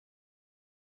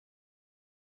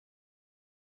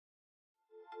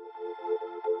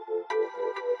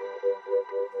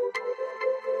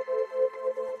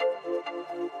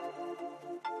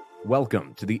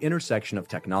Welcome to the intersection of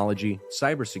technology,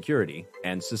 cybersecurity,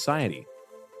 and society.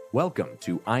 Welcome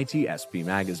to ITSP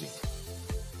Magazine.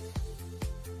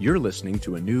 You're listening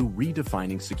to a new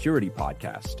Redefining Security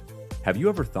podcast. Have you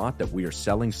ever thought that we are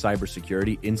selling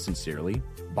cybersecurity insincerely,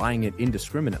 buying it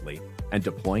indiscriminately, and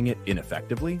deploying it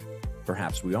ineffectively?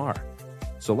 Perhaps we are.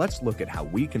 So let's look at how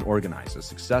we can organize a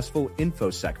successful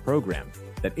InfoSec program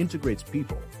that integrates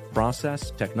people,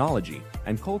 process, technology,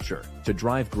 and culture to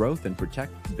drive growth and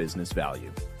protect business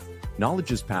value.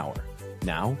 Knowledge is power,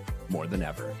 now more than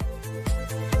ever.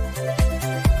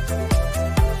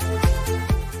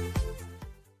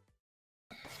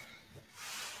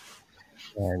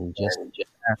 And just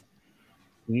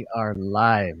we are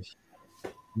live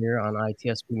here on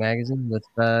ITSP Magazine with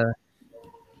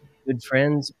good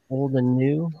friends, old and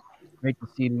new. Great to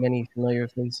see many familiar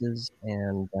faces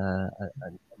and a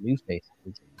new face.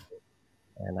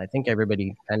 And I think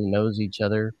everybody kind of knows each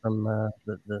other from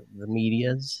the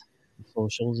medias, the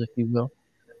socials, if you will.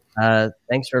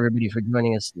 Thanks for everybody for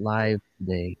joining us live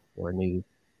today for a new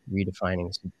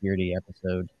Redefining Security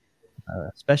episode.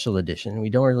 Special edition. We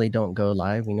don't go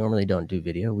live. We normally don't do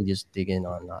video. We just dig in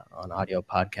on audio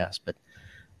podcasts. But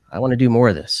I want to do more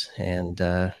of this, and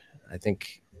I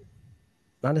think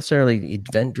not necessarily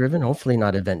event driven. Hopefully,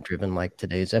 not event driven like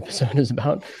today's episode is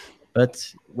about. But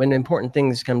when important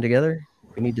things come together,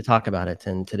 we need to talk about it.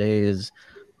 And today is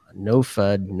no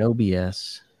FUD, no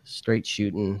BS, straight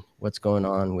shooting. What's going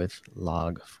on with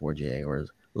Log4j or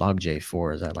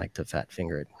Log4j, as I like to fat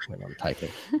finger it when I'm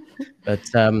typing. But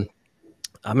I'm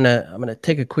gonna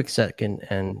take a quick second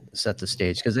and set the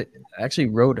stage because I actually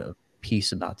wrote a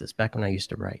piece about this back when I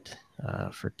used to write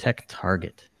for Tech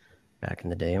Target back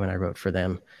in the day when I wrote for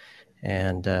them,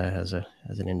 and as an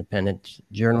independent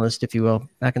journalist, if you will,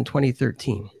 back in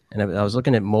 2013. And I was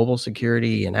looking at mobile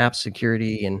security and app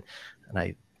security, and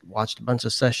I watched a bunch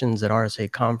of sessions at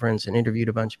RSA conference and interviewed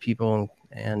a bunch of people,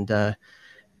 and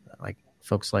like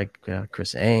folks like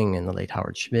Chris Eng and the late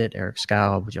Howard Schmidt, Eric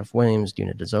Scow, Jeff Williams,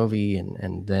 Duna Dezovi,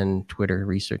 and then Twitter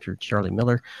researcher Charlie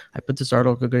Miller. I put this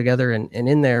article together, and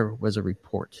in there was a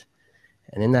report.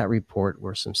 And in that report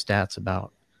were some stats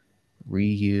about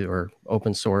reuse or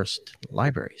open sourced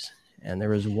libraries. And there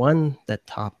was one that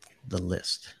topped the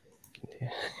list.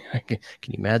 Can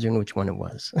you imagine which one it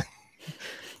was?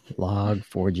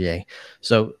 Log4j.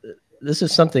 So this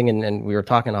is something, and we were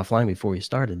talking offline before we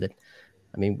started, that,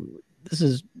 I mean,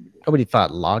 nobody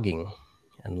thought logging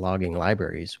and logging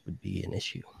libraries would be an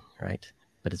issue, right?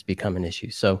 But it's become an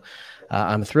issue. So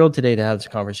I'm thrilled today to have this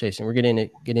conversation. We're going to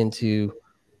get into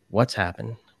what's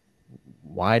happened.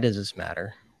 Why does this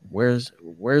matter? Where's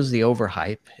the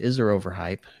overhype? Is there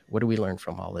overhype? What do we learn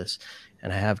from all this?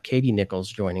 And I have Katie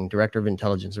Nichols joining, Director of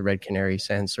Intelligence at Red Canary,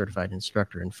 SANS certified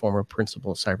instructor and former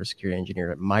principal cybersecurity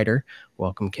engineer at MITRE.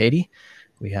 Welcome, Katie.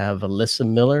 We have Alyssa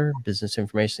Miller, Business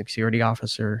Information Security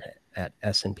Officer at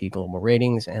S&P Global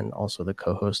Ratings, and also the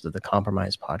co-host of the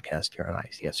Compromise podcast here on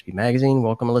ITSP Magazine.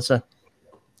 Welcome, Alyssa.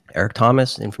 Eric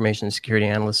Thomas, Information Security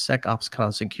Analyst, SecOps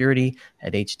Cloud Security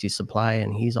at HT Supply,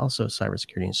 and he's also a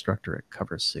cybersecurity instructor at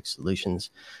Cover 6 Solutions.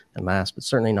 And last but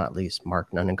certainly not least,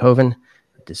 Mark Nunnenkoven,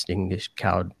 a distinguished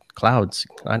cloud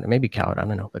strategist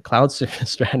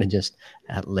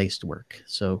at Lacedwork.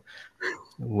 So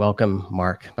welcome,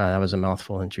 Mark. That was a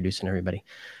mouthful introducing everybody.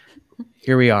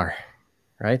 Here we are,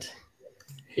 right?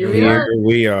 Here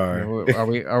we are.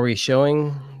 Are we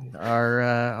showing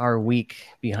our week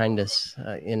behind us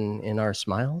in our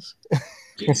smiles?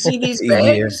 Do you see these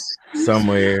bags? Yeah,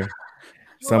 somewhere,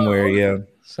 yeah.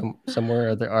 Somewhere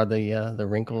are the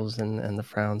wrinkles and the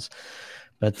frowns.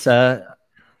 But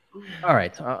all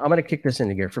right, I'm going to kick this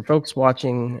into gear. For folks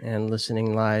watching and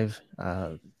listening live,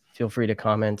 feel free to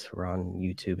comment. We're on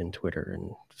YouTube and Twitter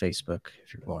and Facebook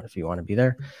if you want to be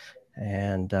there,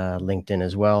 and LinkedIn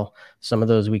as well. Some of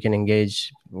those we can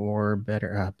engage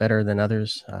better than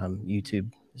others.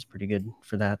 YouTube is pretty good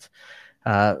for that.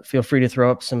 Feel free to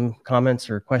throw up some comments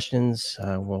or questions.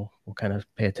 We'll kind of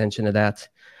pay attention to that.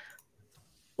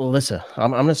 Alyssa,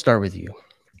 I'm going to start with you.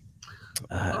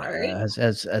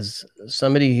 As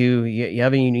somebody who you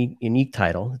have a unique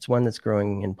title. It's one that's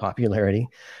growing in popularity,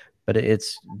 but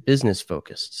it's business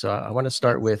focused. So I want to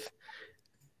start with,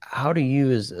 how do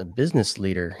you as a business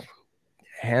leader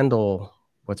handle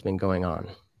what's been going on,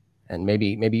 and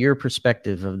maybe your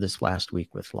perspective of this last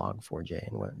week with Log4j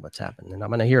and what's happened? And I'm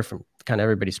going to hear from kind of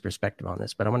everybody's perspective on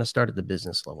this, but I'm going to start at the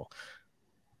business level.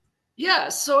 Yeah.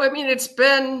 So, I mean, it's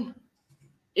been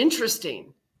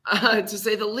interesting, to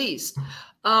say the least,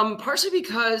 partially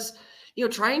because,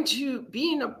 trying to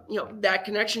being that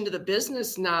connection to the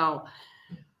business now,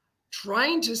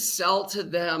 trying to sell to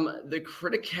them the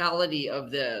criticality of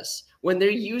this when they're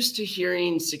used to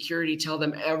hearing security tell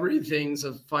them everything's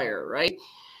a fire, right?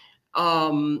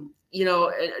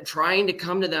 Trying to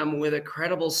come to them with a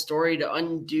credible story to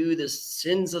undo the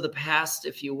sins of the past,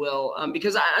 if you will.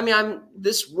 Because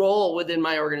this role within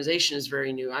my organization is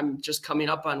very new. I'm just coming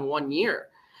up on 1 year.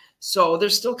 So they're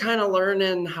still kind of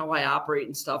learning how I operate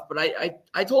and stuff. But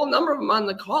I told a number of them on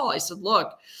the call, I said,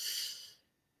 look,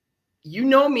 you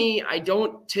know me, I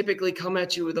don't typically come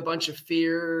at you with a bunch of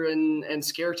fear and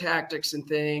scare tactics and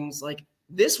things. Like,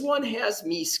 this one has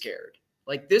me scared.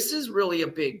 Like, this is really a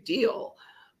big deal.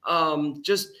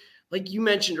 Just like you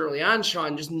mentioned early on,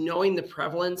 Sean, just knowing the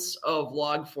prevalence of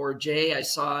Log4j. I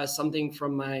saw something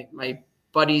from my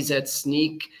buddies at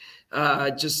Snyk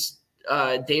just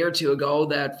a day or two ago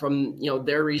that from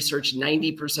their research,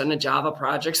 90% of Java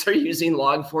projects are using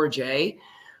Log4j.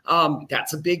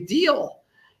 That's a big deal.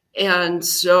 And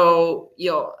so,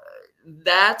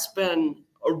 that's been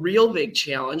a real big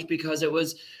challenge, because it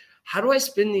was, how do I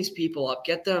spin these people up,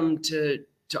 get them to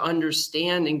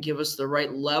understand and give us the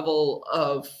right level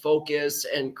of focus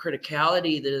and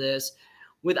criticality to this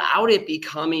without it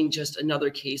becoming just another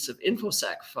case of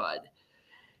InfoSec FUD.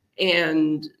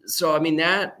 And so,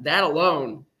 that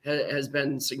alone has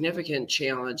been a significant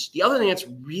challenge. The other thing that's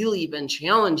really been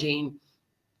challenging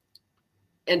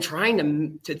and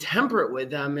trying to temper it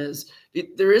with them is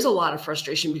there is a lot of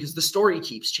frustration because the story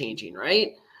keeps changing,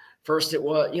 right? First it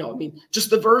was,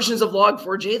 just the versions of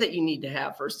Log4j that you need to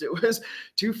have. First it was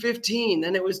 2.15,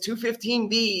 then it was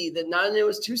 2.15b, then it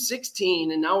was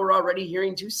 2.16, and now we're already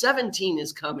hearing 2.17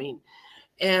 is coming.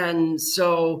 And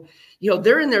so,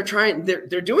 they're in there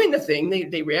they're doing the thing,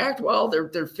 they react well,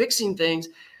 they're fixing things.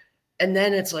 And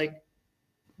then it's like,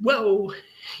 whoa,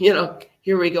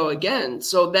 here we go again.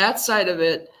 So that side of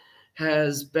it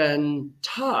has been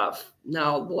tough.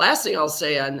 Now, the last thing I'll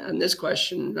say on this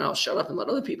question, and I'll shut up and let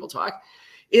other people talk,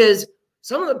 is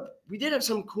we did have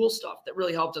some cool stuff that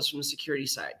really helped us from the security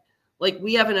side. Like,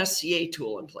 we have an SCA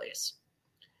tool in place.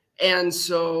 And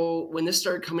so when this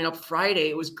started coming up Friday,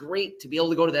 it was great to be able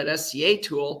to go to that SCA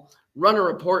tool, run a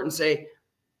report and say,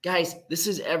 guys, this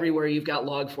is everywhere you've got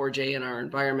Log4j in our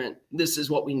environment. This is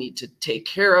what we need to take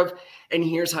care of. And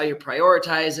here's how you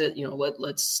prioritize it.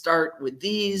 Let's start with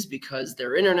these because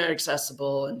they're internet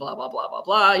accessible and blah, blah, blah, blah,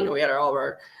 blah. We had all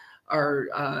of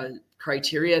our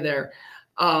criteria there.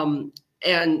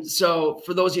 And so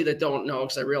for those of you that don't know,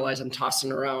 because I realize I'm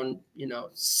tossing around,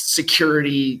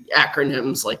 security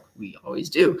acronyms like we always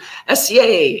do,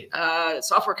 SCA,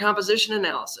 software composition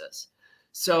analysis.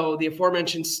 So the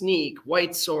aforementioned Snyk,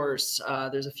 White Source,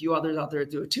 there's a few others out there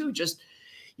that do it too. Just,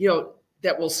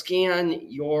 that will scan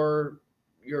your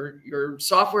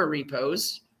software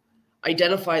repos,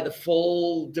 identify the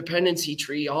full dependency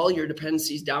tree, all your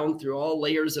dependencies down through all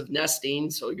layers of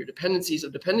nesting. So your dependencies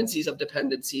of dependencies of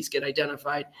dependencies get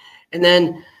identified, and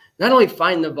then not only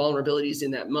find the vulnerabilities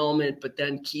in that moment, but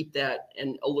then keep that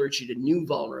and alert you to new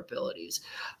vulnerabilities.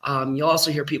 You'll also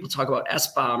hear people talk about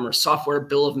SBOM, or software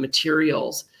bill of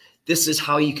materials. This is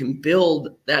how you can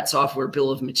build that software bill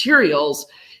of materials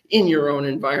in your own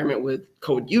environment with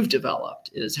code you've developed,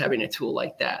 is having a tool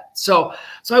like that. So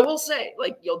I will say,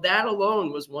 that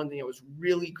alone was one thing that was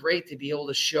really great, to be able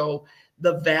to show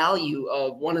the value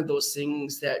of one of those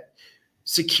things that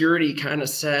security kind of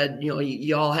said,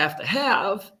 you all have to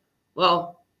have.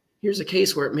 Well, here's a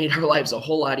case where it made our lives a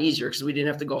whole lot easier because we didn't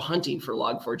have to go hunting for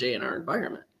Log4j in our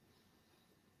environment.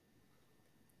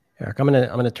 Eric, I'm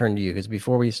gonna turn to you, because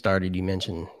before we started, you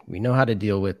mentioned we know how to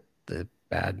deal with the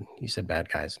bad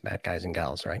guys and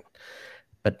gals, right?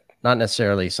 But not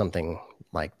necessarily something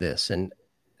like this. And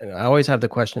I always have the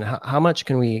question, how much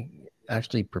can we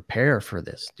actually prepare for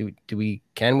this?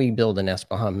 Can we build an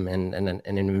SBOM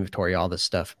and inventory all this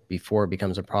stuff before it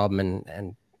becomes a problem?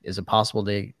 And is it possible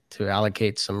to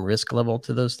allocate some risk level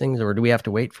to those things, or do we have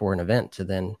to wait for an event to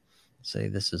then say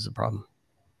this is a problem?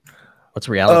 What's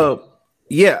reality?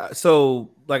 Yeah.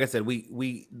 So like I said,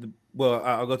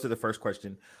 I'll go to the first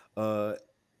question.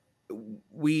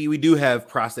 We do have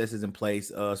processes in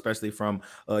place, especially from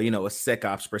a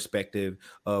SecOps perspective,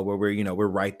 where we're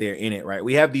right there in it, right?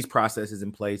 We have these processes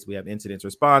in place. We have incident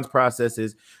response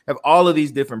processes, have all of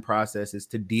these different processes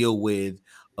to deal with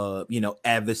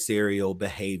adversarial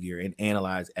behavior and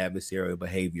analyze adversarial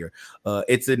behavior.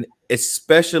 It's an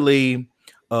especially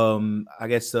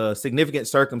significant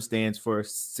circumstance for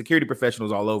security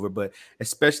professionals all over, but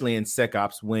especially in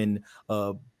SecOps when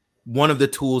one of the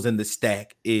tools in the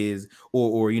stack is,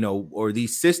 or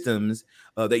these systems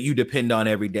that you depend on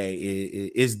every day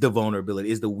is the vulnerability,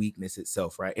 is the weakness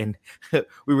itself, right? And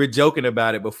we were joking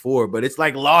about it before, but it's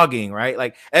like logging, right?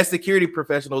 Like as security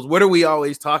professionals, what are we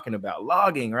always talking about?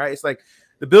 Logging, right? It's like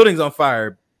the building's on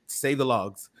fire, save the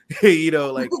logs,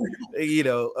 and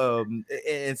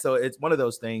so it's one of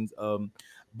those things.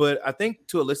 But I think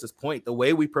to Alyssa's point, the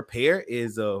way we prepare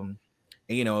is,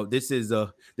 this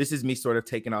is me sort of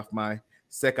taking off my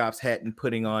SecOps hat and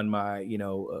putting on my,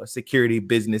 security,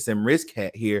 business, and risk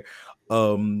hat here.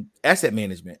 Asset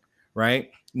management, right?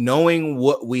 Knowing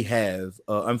what we have.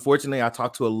 Unfortunately, I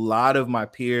talk to a lot of my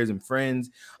peers and friends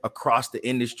across the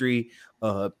industry,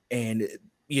 and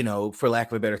for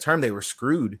lack of a better term, they were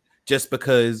screwed just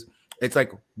because it's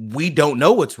like we don't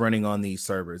know what's running on these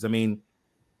servers. I mean,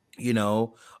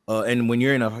 and when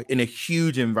you're in a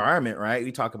huge environment, right?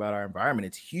 We talk about our environment;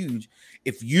 it's huge.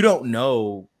 If you don't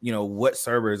know, what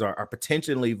servers are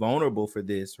potentially vulnerable for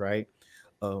this, right?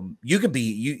 You could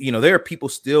be, there are people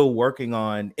still working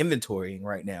on inventorying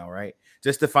right now, right?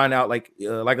 Just to find out, like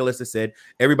Alyssa said,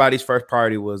 everybody's first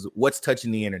priority was what's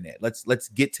touching the internet. Let's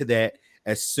get to that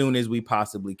as soon as we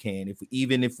possibly can.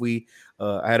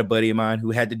 I had a buddy of mine who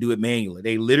had to do it manually.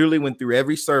 They literally went through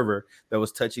every server that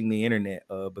was touching the internet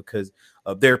because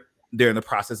they're in the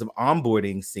process of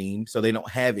onboarding Seam, so they don't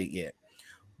have it yet.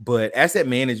 But asset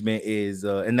management is,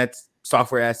 and that's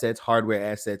software assets, hardware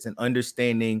assets, and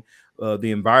understanding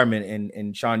the environment.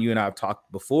 And Sean, you and I have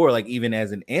talked before, like even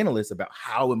as an analyst, about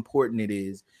how important it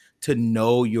is to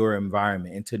know your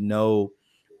environment and to know.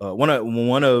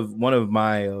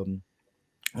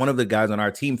 One of the guys on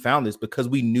our team found this because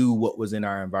we knew what was in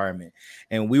our environment,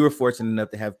 and we were fortunate enough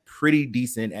to have pretty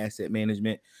decent asset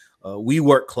management. We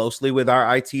work closely with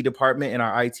our IT department and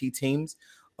our IT teams.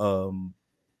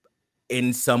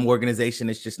 In some organization,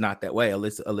 it's just not that way.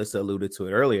 Alyssa alluded to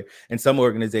it earlier. In some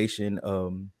organization,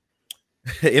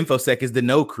 InfoSec is the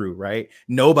no crew, right?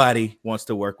 Nobody wants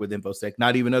to work with InfoSec,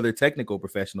 not even other technical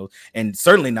professionals, and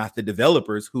certainly not the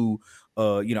developers who,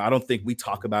 I don't think we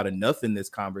talk about enough in this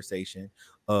conversation.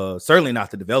 Certainly not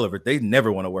the developers. They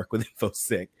never want to work with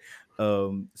InfoSec.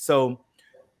 So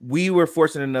we were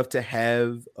fortunate enough to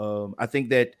have, I think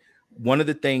that one of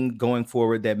the things going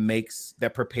forward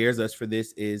that prepares us for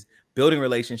this is building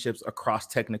relationships across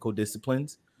technical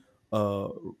disciplines.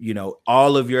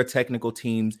 All of your technical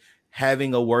teams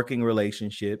having a working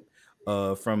relationship,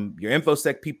 from your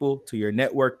InfoSec people to your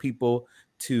network people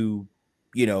to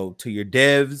your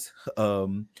devs.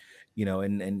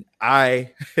 And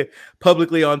I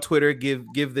publicly on Twitter give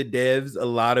the devs a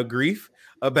lot of grief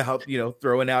about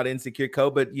throwing out insecure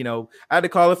code, but I had to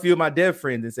call a few of my dev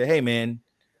friends and say, hey man,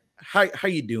 how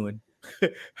you doing?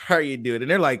 How are you doing?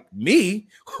 And they're like, me?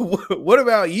 What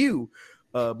about you?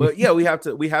 But yeah, we have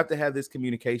to have this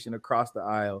communication across the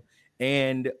aisle.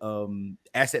 And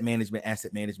asset management.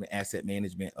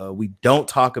 We don't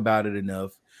talk about it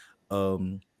enough.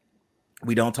 It's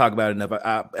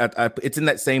in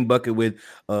that same bucket with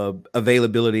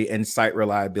availability and site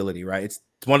reliability, right? It's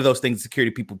one of those things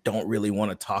security people don't really want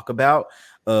to talk about,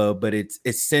 but it's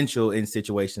essential in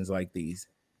situations like these.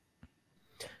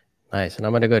 Nice. And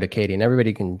I'm going to go to Katie, and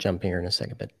everybody can jump here in a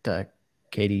second, but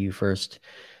Katie, you first.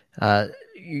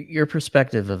 Your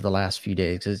perspective of the last few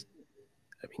days is,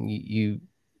 you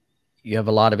have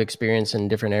a lot of experience in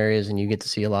different areas, and you get to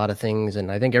see a lot of things.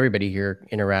 And I think everybody here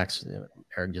interacts,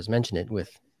 Eric just mentioned it,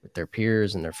 with their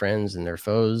peers and their friends and their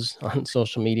foes on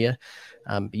social media.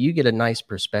 But you get a nice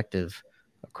perspective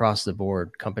across the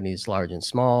board, companies large and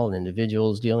small, and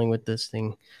individuals dealing with this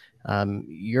thing.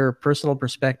 Your personal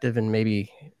perspective and maybe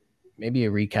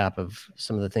a recap of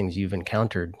some of the things you've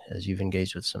encountered as you've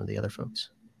engaged with some of the other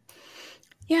folks.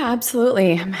 Yeah,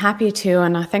 absolutely. I'm happy to.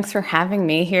 And thanks for having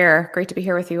me here. Great to be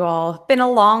here with you all. Been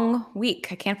a long week.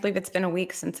 I can't believe it's been a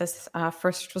week since this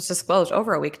first was disclosed.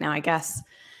 Over a week now, I guess.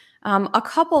 A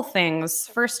couple things.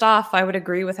 First off, I would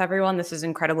agree with everyone. This is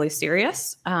incredibly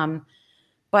serious.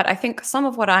 But I think some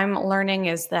of what I'm learning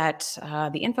is that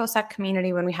the InfoSec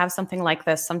community, when we have something like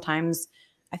this, sometimes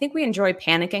I think we enjoy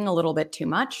panicking a little bit too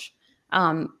much.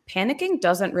 Panicking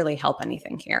doesn't really help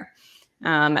anything here.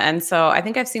 And so I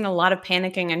think I've seen a lot of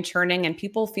panicking and churning and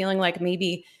people feeling like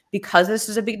maybe because this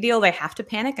is a big deal, they have to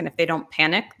panic. And if they don't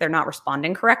panic, they're not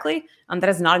responding correctly. That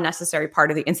is not a necessary part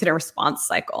of the incident response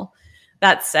cycle.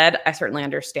 That said, I certainly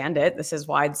understand it. This is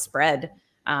widespread.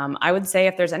 I would say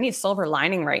if there's any silver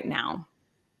lining right now,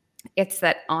 it's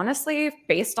that honestly,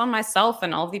 based on myself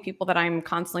and all of the people that I'm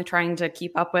constantly trying to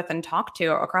keep up with and talk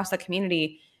to across the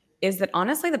community, is that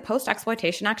honestly, the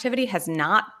post-exploitation activity has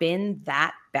not been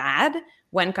that bad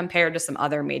when compared to some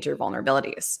other major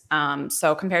vulnerabilities.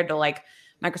 So compared to like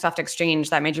Microsoft Exchange,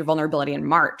 that major vulnerability in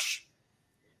March,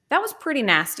 that was pretty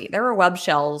nasty. There were web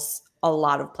shells a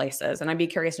lot of places. And I'd be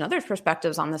curious in others'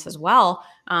 perspectives on this as well.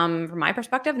 From my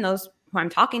perspective and those who I'm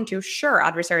talking to, sure,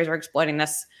 adversaries are exploiting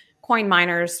this. Coin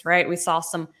miners, right? We saw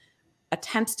some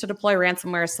attempts to deploy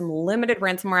ransomware, some limited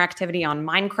ransomware activity on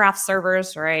Minecraft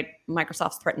servers, right?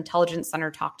 Microsoft's Threat Intelligence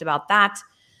Center talked about that.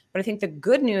 But I think the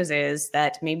good news is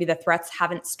that maybe the threats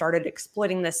haven't started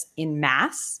exploiting this in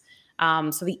mass.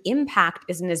 So the impact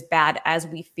isn't as bad as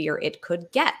we fear it could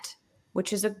get,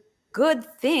 which is a good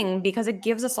thing because it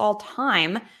gives us all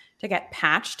time to get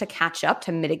patched, to catch up,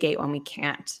 to mitigate when we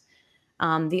can't.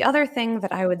 The other thing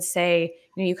that I would say,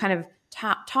 you kind of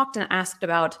talked and asked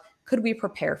about, could we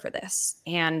prepare for this?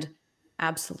 And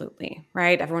absolutely,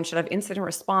 right? Everyone should have incident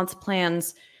response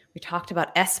plans. We talked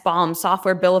about SBOM,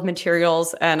 software bill of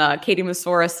materials, and Katie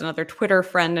Masouras, another Twitter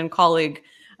friend and colleague,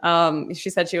 she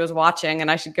said she was watching,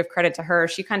 and I should give credit to her.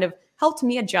 She kind of helped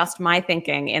me adjust my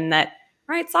thinking in that,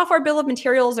 right, software bill of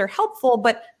materials are helpful,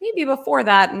 but maybe before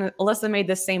that, and Alyssa made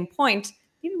the same point,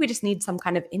 maybe we just need some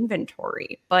kind of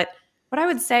inventory. But what I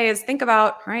would say is think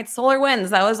about, right, SolarWinds,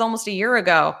 that was almost a year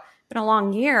ago, been a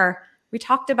long year. We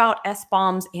talked about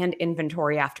SBOMs and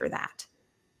inventory after that.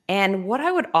 And what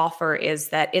I would offer is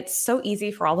that it's so easy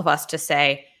for all of us to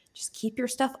say, just keep your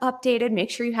stuff updated, make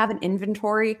sure you have an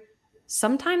inventory.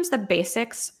 Sometimes the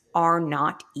basics are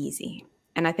not easy.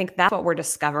 And I think that's what we're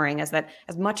discovering is that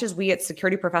as much as we as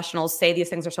security professionals say these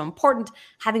things are so important,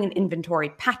 having an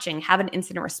inventory, patching, have an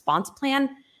incident response plan,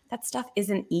 that stuff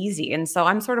isn't easy. And so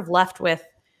I'm sort of left with,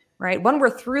 right, when we're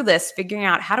through this, figuring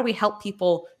out how do we help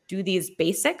people do these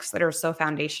basics that are so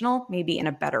foundational, maybe in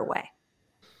a better way.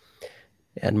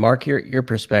 And Mark, your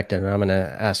perspective, and I'm going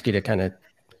to ask you to kind of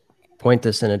point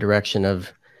this in a direction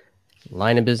of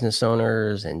line of business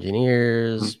owners,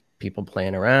 engineers, people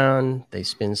playing around. They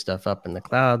spin stuff up in the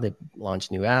cloud. They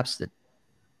launch new apps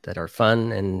that are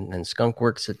fun and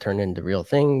skunkworks that turn into real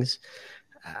things.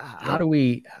 How do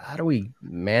we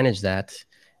manage that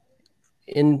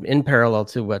in parallel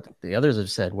to what the others have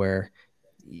said, where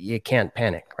you can't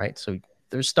panic, right? So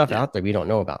there's stuff out there we don't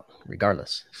know about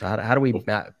regardless. So how do we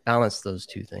balance those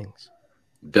two things?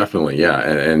 Definitely. Yeah.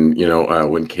 And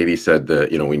when Katie said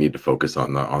that, we need to focus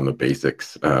on the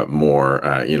basics more,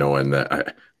 and that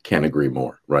I can't agree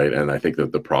more. Right. And I think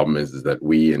that the problem is that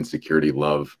we in security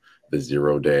love the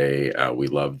 0 day. We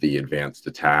love the advanced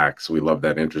attacks. We love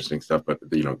that interesting stuff. But,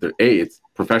 it's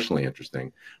professionally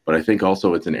interesting. But I think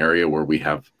also it's an area where we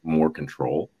have more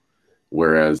control.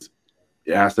 Whereas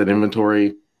asset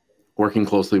inventory, working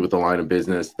closely with the line of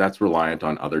business, that's reliant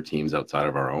on other teams outside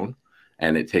of our own.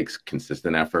 And it takes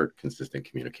consistent effort, consistent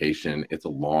communication. It's a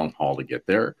long haul to get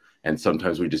there. And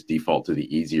sometimes we just default to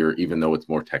the easier, even though it's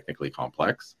more technically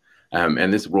complex.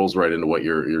 And this rolls right into what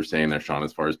you're saying there, Sean,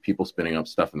 as far as people spinning up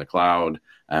stuff in the cloud,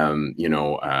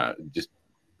 just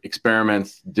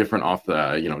experiments, different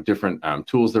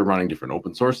tools they're running, different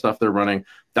open source stuff they're running.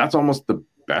 That's almost the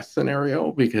best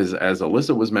scenario, because as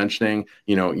Alyssa was mentioning,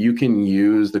 you can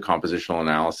use the compositional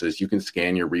analysis, you can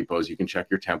scan your repos, you can check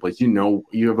your templates,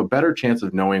 you have a better chance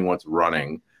of knowing what's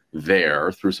running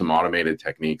there through some automated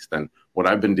techniques than what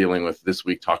I've been dealing with this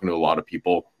week, talking to a lot of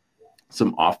people,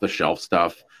 some off-the-shelf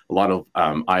stuff, a lot of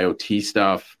IoT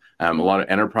stuff, a lot of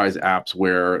enterprise apps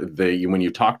where when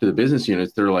you talk to the business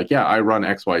units, they're like, yeah, I run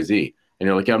XYZ. And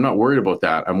you're like, yeah, I'm not worried about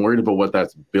that. I'm worried about what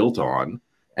that's built on.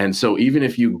 And so even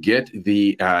if you get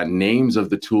the names of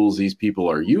the tools these people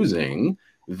are using,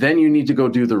 then you need to go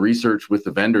do the research with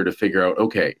the vendor to figure out,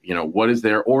 okay, what is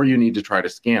there, or you need to try to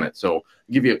scan it. So I'll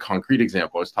give you a concrete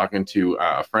example. I was talking to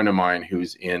a friend of mine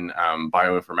who's in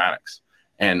bioinformatics,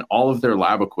 and all of their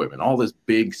lab equipment, all this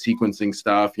big sequencing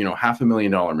stuff,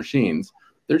 $500,000 machines,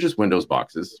 they're just Windows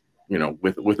boxes,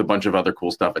 with a bunch of other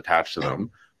cool stuff attached to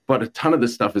them. But a ton of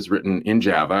this stuff is written in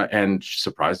Java, and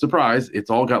surprise, surprise, it's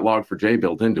all got Log4j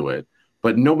built into it.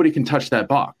 But nobody can touch that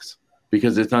box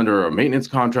because it's under a maintenance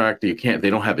contract. They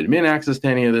don't have admin access to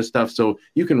any of this stuff. So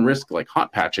you can risk like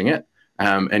hot patching it,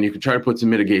 and you can try to put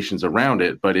some mitigations around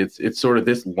it. But it's sort of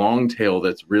this long tail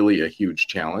that's really a huge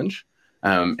challenge.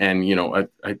 I'm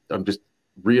just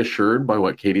reassured by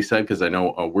what Katie said, because I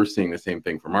know we're seeing the same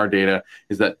thing from our data,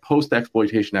 is that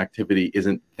post-exploitation activity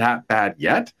isn't that bad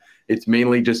yet. It's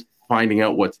mainly just finding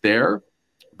out what's there.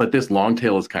 But this long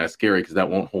tail is kind of scary because that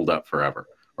won't hold up forever,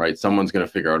 right? Someone's going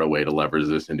to figure out a way to leverage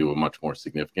this into a much more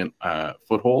significant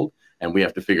foothold. And we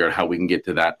have to figure out how we can get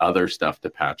to that other stuff to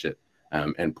patch it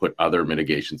and put other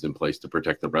mitigations in place to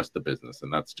protect the rest of the business.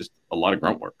 And that's just a lot of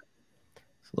grunt work.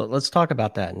 Let's talk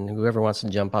about that. And whoever wants to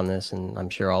jump on this, and I'm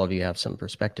sure all of you have some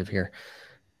perspective here.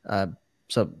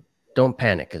 So don't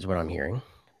panic is what I'm hearing.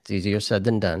 It's easier said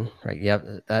than done, right? You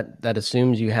have that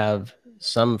assumes you have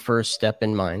some first step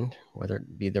in mind, whether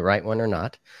it be the right one or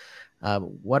not.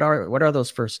 What are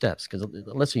those first steps? Because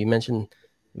Alyssa, you mentioned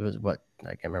it was what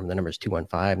I can't remember the numbers,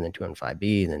 215 and then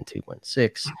 215B and then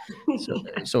 216.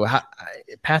 So how,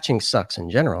 patching sucks in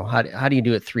general. How do you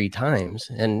do it 3 times?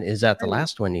 And is that the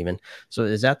last one even? So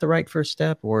is that the right first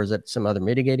step, or is it some other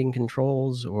mitigating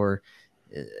controls, or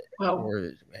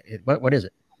what is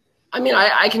it? I mean,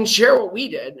 I can share what we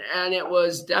did, and it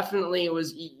was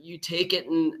you take it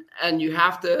and you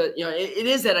have to, it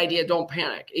is that idea. Don't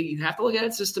panic. You have to look at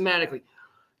it systematically.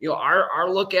 Our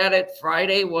look at it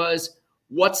Friday was,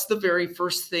 what's the very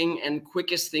first thing and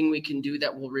quickest thing we can do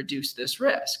that will reduce this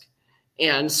risk?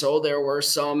 And so there were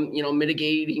some,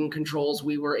 mitigating controls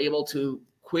we were able to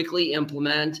quickly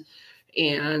implement,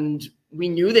 and we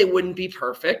knew they wouldn't be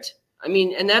perfect. I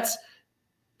mean, and that's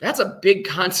a big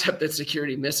concept that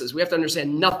security misses. We have to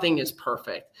understand nothing is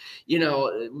perfect. We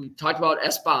talked about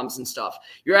SBOMs and stuff.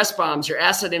 Your SBOMs, your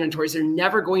asset inventories, they're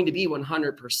never going to be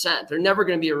 100%. They're never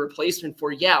going to be a replacement for,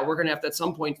 we're going to have to at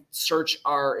some point search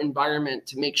our environment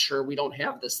to make sure we don't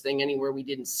have this thing anywhere we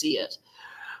didn't see it.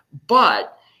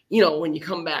 But, when you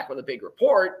come back with a big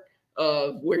report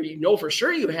of where for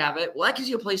sure you have it, well, that gives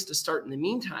you a place to start in the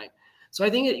meantime. So I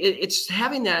think it's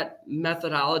having that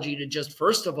methodology to just,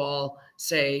 first of all,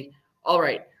 say, all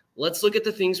right, let's look at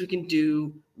the things we can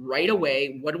do right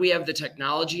away. What do we have the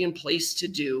technology in place to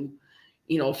do?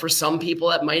 For some people,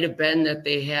 it might have been that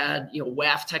they had,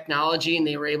 WAF technology, and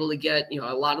they were able to get,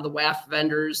 a lot of the WAF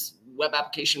vendors, web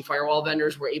application firewall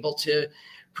vendors, were able to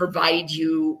provide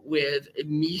you with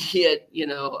immediate,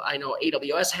 I know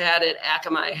AWS had it,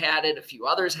 Akamai had it, a few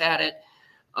others had it.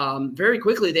 Very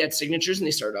quickly, they had signatures and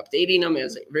they started updating them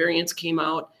as variants came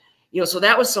out. So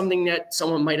that was something that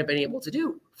someone might have been able to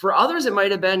do. For others, it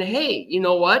might have been, hey, you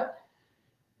know what?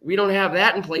 We don't have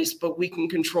that in place, but we can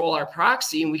control our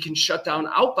proxy and we can shut down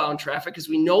outbound traffic because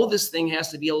we know this thing has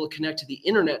to be able to connect to the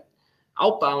internet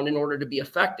outbound in order to be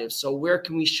effective. So where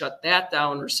can we shut that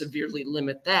down or severely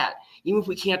limit that? Even if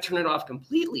we can't turn it off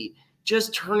completely,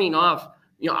 just turning off,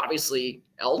 obviously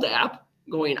LDAP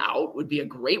going out would be a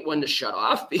great one to shut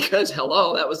off, because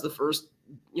that was the first,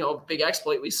 big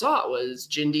exploit we saw was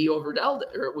Jindy over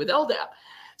with LDAP.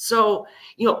 So,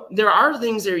 there are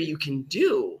things there you can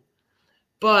do,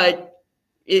 but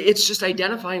it's just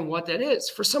identifying what that is.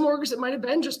 For some orgs, it might have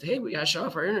been just, hey, we got to shut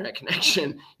off our internet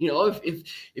connection.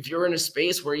 If you're in a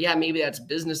space where, maybe that's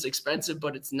business expensive,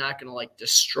 but it's not going to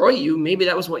destroy you, maybe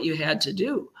that was what you had to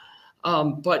do.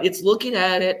 But it's looking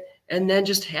at it and then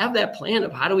just have that plan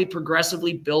of how do we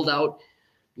progressively build out,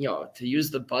 to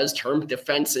use the buzz term,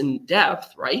 defense in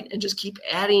depth, right? And just keep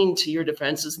adding to your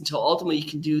defenses until ultimately you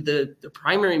can do the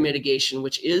primary mitigation,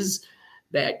 which is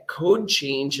that code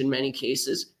change in many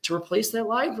cases to replace that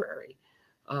library.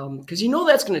 Because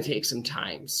that's going to take some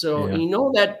time. So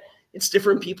that it's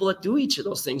different people that do each of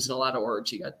those things in a lot of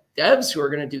orgs. You got devs who are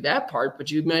going to do that part,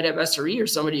 but you might have SRE or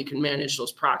somebody who can manage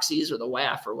those proxies or the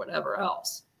WAF or whatever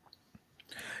else.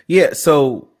 Yeah.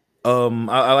 So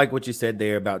I like what you said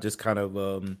there about just kind of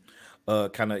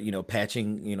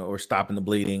patching, or stopping the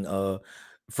bleeding.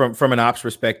 From an ops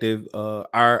perspective,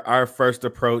 our first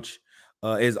approach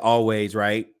is always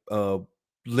right.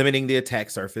 Limiting the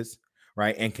attack surface,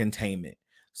 right, and containment.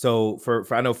 So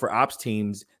I know for ops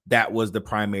teams, that was the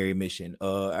primary mission.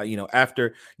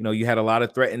 After you had a lot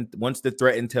of once the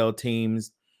threat intel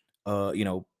teams,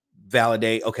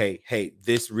 validate, okay, hey,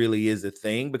 this really is a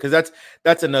thing, because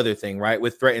that's another thing, right?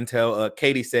 With threat intel,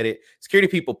 Katie said it, security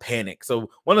people panic. So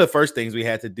one of the first things we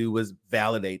had to do was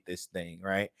validate this thing,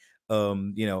 right?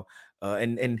 And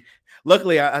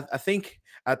luckily, I think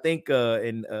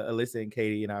and Alyssa and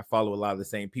Katie and I follow a lot of the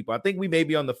same people. I think we may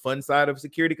be on the fun side of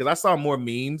security, because I saw more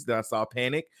memes than I saw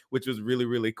panic, which was really,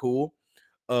 really cool.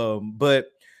 But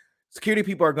security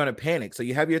people are going to panic. So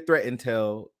you have your threat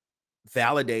intel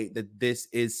validate that this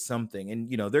is something, and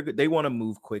they want to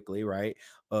move quickly, right?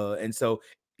 And so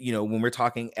when we're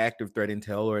talking active threat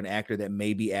intel or an actor that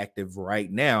may be active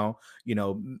right now,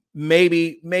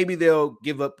 maybe they'll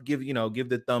give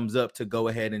the thumbs up to go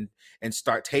ahead and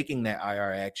start taking that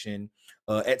IR action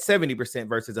at 70%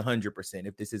 versus 100%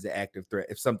 if this is an active threat,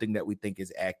 if something that we think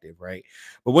is active, right?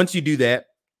 But once you do that,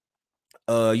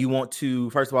 you want to,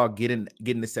 first of all, get an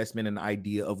assessment and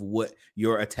idea of what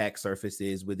your attack surface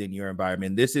is within your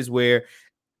environment. This is where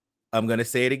I'm going to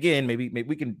say it again. Maybe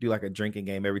we can do like a drinking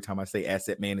game every time I say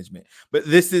asset management, but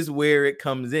this is where it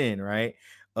comes in, right?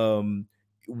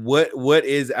 What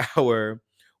is our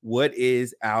what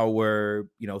is our,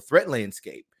 threat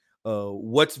landscape?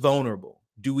 What's vulnerable?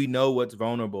 Do we know what's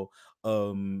vulnerable?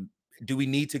 Do we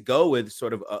need to go with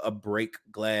sort of a break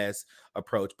glass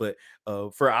approach? But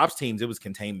for ops teams, it was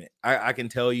containment. I can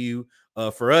tell you,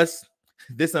 for us,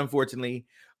 this unfortunately,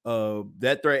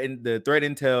 the threat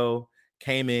intel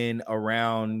came in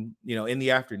around, in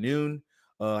the afternoon,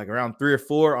 like around 3 or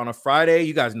 4 on a Friday.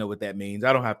 You guys know what that means.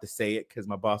 I don't have to say it because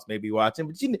my boss may be watching,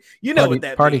 but you know what that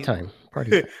means. Party time.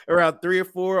 Around 3 or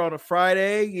 4 on a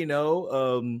Friday,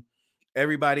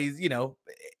 everybody's,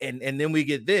 and then we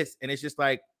get this, and it's just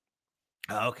like,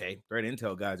 oh, okay, threat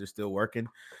intel guys are still working.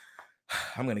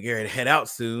 I'm gonna get ready to head out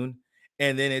soon.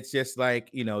 And then it's just like,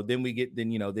 then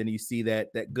you see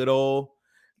that good old,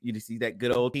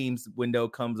 Teams window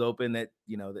comes open that,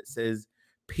 that says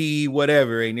P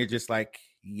whatever, and you're just like,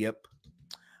 yep,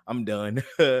 I'm done.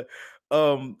 But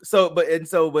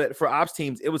for ops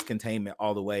teams, it was containment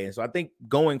all the way. And so I think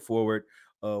going forward,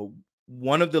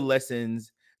 one of the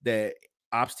lessons that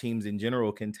ops teams in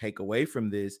general can take away from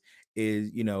this is,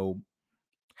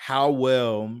 how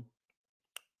well,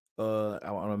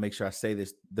 I want to make sure I say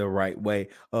this the right way.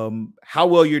 How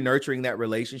well you're nurturing that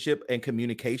relationship and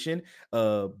communication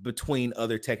between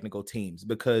other technical teams,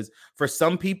 because for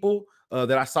some people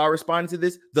that I saw responding to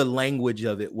this, the language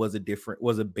of it was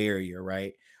a barrier,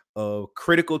 right?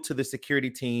 Critical to the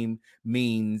security team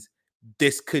means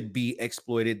this could be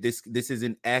exploited. This is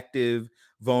an active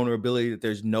vulnerability that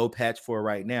there's no patch for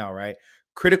right now, right?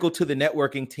 Critical to the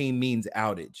networking team means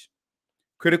outage.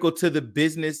 Critical to the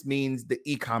business means the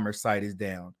e-commerce site is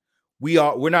down.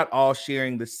 We're not all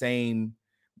sharing the same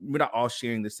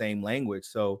language.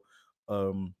 So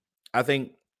I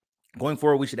think going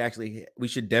forward, we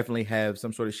should definitely have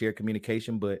some sort of shared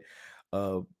communication. But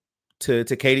to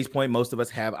Katie's point, most of us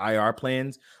have IR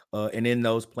plans. And in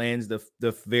those plans, the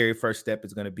very first step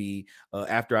is going to be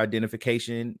after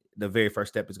identification. The very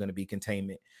first step is going to be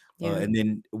containment. Yeah. And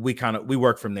then we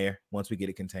work from there once we get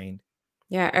it contained.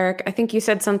 Yeah, Eric, I think you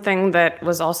said something that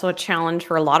was also a challenge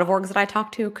for a lot of orgs that I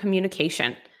talked to: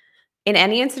 communication. In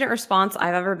any incident response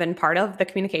I've ever been part of, the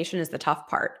communication is the tough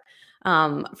part.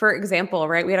 For example,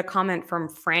 right, we had a comment from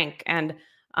Frank and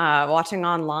watching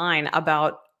online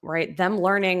about, right, them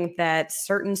learning that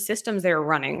certain systems they were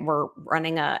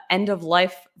running end of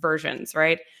life versions,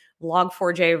 right?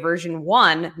 Log4j version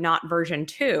 1, not version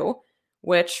 2,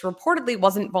 which reportedly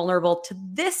wasn't vulnerable to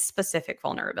this specific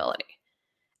vulnerability.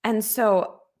 And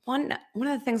so one of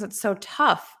the things that's so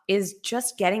tough is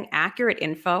just getting accurate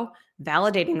info,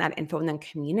 validating that info, and then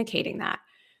communicating that,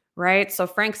 right? So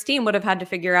Frank's team would have had to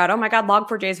figure out, oh my God,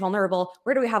 Log4j is vulnerable.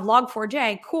 Where do we have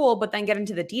Log4j? Cool, but then get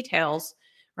into the details,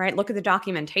 right? Look at the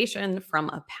documentation from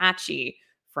Apache,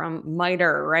 from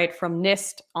MITRE, right? From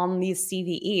NIST on these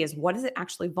CVEs. What is it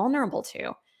actually vulnerable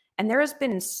to? And there has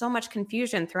been so much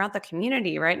confusion throughout the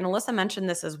community, right? And Alyssa mentioned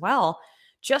this as well,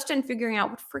 just in figuring out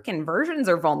what freaking versions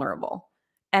are vulnerable.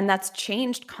 And that's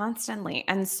changed constantly.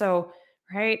 And so,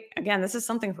 right, again, this is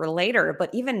something for later,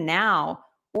 but even now,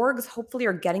 orgs hopefully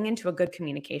are getting into a good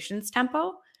communications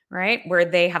tempo, right? Where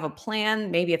they have a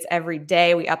plan. Maybe it's every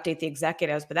day we update the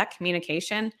executives, but that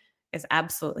communication is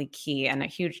absolutely key and a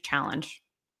huge challenge.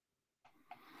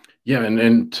 Yeah,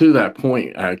 and to that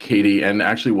point, Katie, and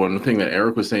actually one thing that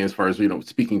Eric was saying as far as,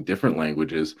 speaking different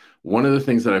languages, one of the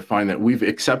things that I find that we've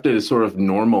accepted as sort of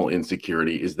normal in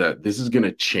security is that this is going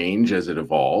to change as it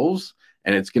evolves,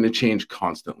 and it's going to change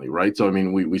constantly, right? So, I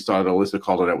mean, we saw that Alyssa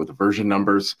called it out with the version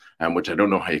numbers, which I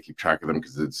don't know how you keep track of them,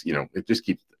 because it's, it just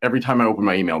keeps, every time I open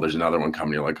my email, there's another one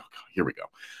coming. You're like, oh, here we go.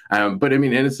 But I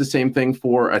mean, and it's the same thing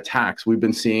for attacks. We've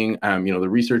been seeing, the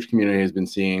research community has been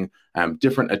seeing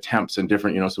different attempts and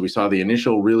different, so we saw the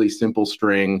initial really simple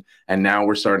string, and now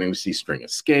we're starting to see string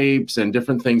escapes and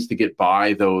different things to get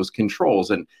by those controls.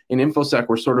 And in InfoSec,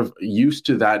 we're sort of used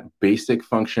to that basic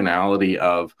functionality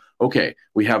of, okay,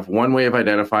 we have one way of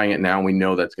identifying it now, we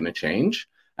know that's going to change.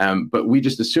 But we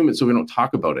just assume it so we don't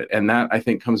talk about it. And that, I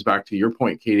think, comes back to your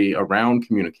point, Katie, around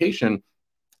communication,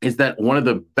 is that one of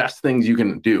the best things you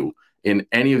can do in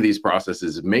any of these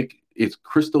processes is make it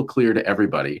crystal clear to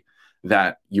everybody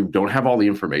that you don't have all the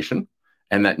information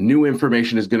and that new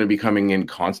information is going to be coming in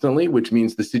constantly, which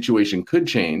means the situation could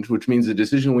change, which means the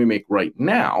decision we make right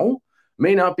now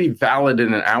may not be valid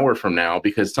in an hour from now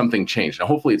because something changed. Now,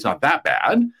 hopefully it's not that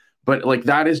bad, but like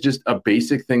that is just a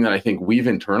basic thing that I think we've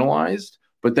internalized,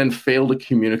 but then fail to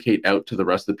communicate out to the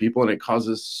rest of the people. And it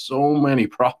causes so many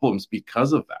problems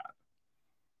because of that.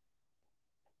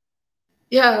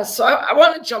 Yeah, so I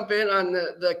want to jump in on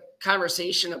the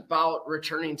conversation about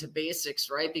returning to basics,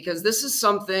 right? Because this is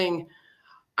something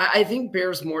I think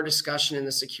bears more discussion in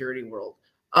the security world.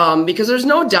 because there's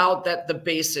no doubt that the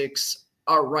basics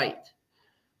are right.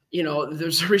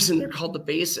 There's a reason they're called the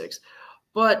basics.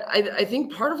 But I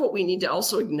think part of what we need to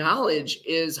also acknowledge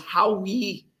is how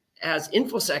we as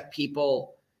InfoSec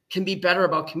people can be better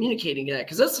about communicating that.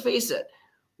 Because let's face it,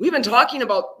 we've been talking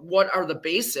about what are the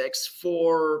basics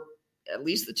for at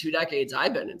least the 2 decades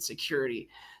I've been in security.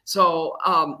 So,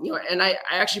 and I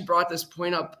actually brought this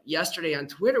point up yesterday on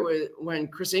Twitter when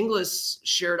Chris Inglis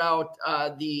shared out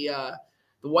the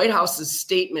White House's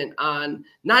statement on,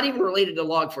 not even related to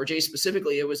Log4j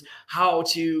specifically, it was how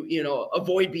to,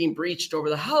 avoid being breached over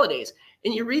the holidays.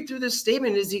 And you read through this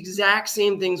statement, it's the exact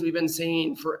same things we've been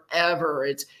saying forever.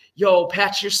 It's,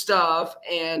 patch your stuff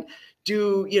and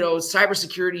do,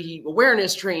 cybersecurity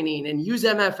awareness training and use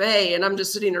MFA. And I'm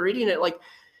just sitting there reading it like,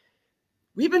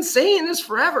 we've been saying this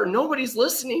forever. Nobody's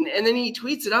listening. And then he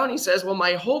tweets it out and he says, well,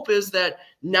 my hope is that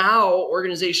now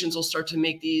organizations will start to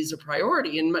make these a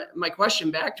priority. And my question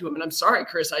back to him, and I'm sorry,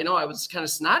 Chris, I know I was kind of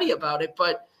snotty about it,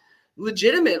 but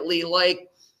legitimately, like,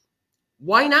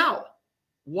 why now?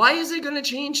 Why is it going to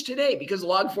change today? Because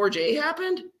Log4j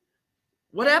happened?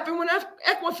 What happened when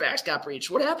Equifax got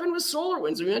breached? What happened with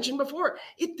SolarWinds we mentioned before?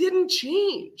 It didn't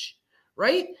change,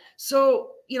 right?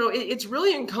 So, it's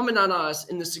really incumbent on us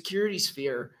in the security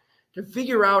sphere to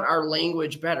figure out our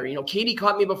language better. Katie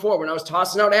caught me before when I was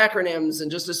tossing out acronyms and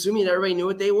just assuming that everybody knew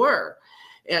what they were.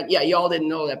 And yeah, y'all didn't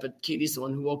know that, but Katie's the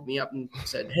one who woke me up and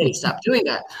said, hey, stop doing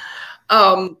that.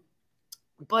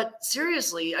 But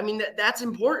seriously, that's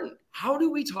important. How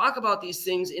do we talk about these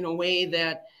things in a way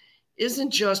that isn't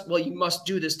just, well, you must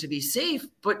do this to be safe,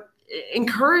 but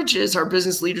encourages our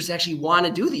business leaders to actually want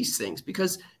to do these things?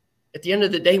 Because at the end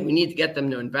of the day, we need to get them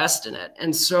to invest in it.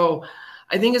 And so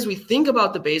I think as we think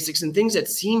about the basics and things that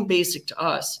seem basic to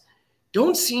us,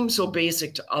 don't seem so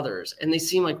basic to others. And they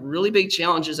seem like really big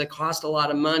challenges that cost a lot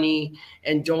of money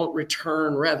and don't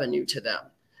return revenue to them.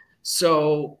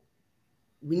 So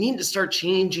we need to start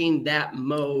changing that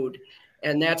mode.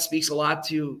 And that speaks a lot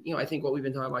to, I think what we've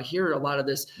been talking about here, a lot of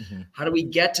this, how do we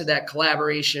get to that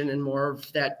collaboration and more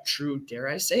of that true, dare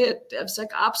I say it,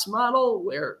 DevSecOps model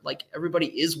where like everybody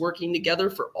is working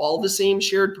together for all the same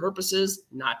shared purposes,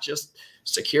 not just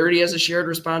security as a shared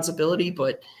responsibility,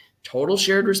 but total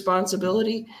shared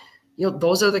responsibility.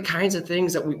 Those are the kinds of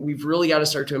things that we've really got to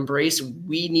start to embrace.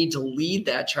 We need to lead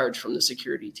that charge from the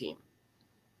security team.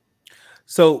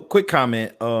 So quick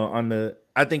comment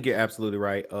I think you're absolutely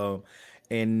right.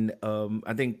 And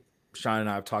I think Sean and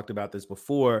I have talked about this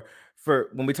before. For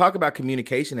when we talk about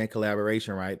communication and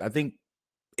collaboration, right? I think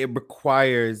it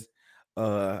requires,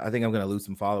 I think I'm going to lose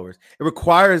some followers. It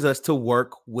requires us to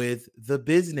work with the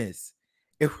business.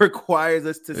 It requires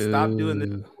us to stop doing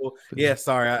this. Yeah,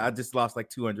 sorry, I just lost like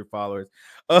 200 followers.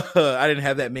 I didn't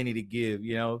have that many to give,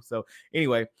 So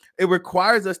anyway, it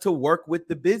requires us to work with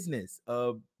the business.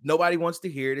 Nobody wants to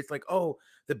hear it. It's like, oh,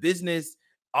 the business,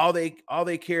 all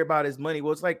they care about is money.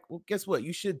 Well, it's like, well, guess what?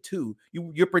 You should too.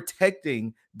 You're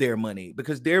protecting their money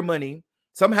because their money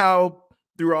somehow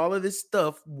through all of this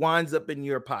stuff winds up in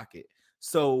your pocket.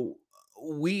 So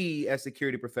we as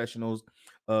security professionals,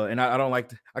 and I don't like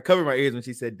to, I cover my ears when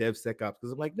she said DevSecOps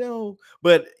because I'm like, no,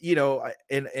 but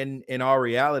in our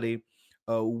reality,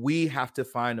 we have to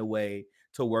find a way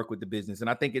to work with the business. And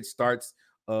I think it starts,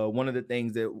 one of the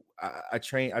things that I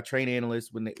train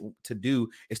analysts to do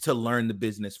is to learn the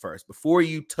business first. Before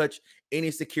you touch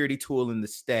any security tool in the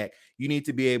stack, you need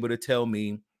to be able to tell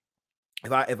me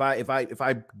if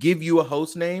I give you a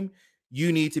host name,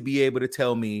 you need to be able to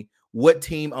tell me what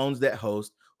team owns that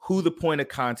host, who the point of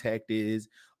contact is,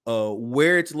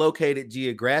 where it's located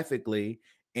geographically,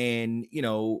 and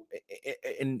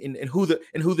and who the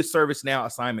ServiceNow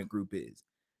assignment group is.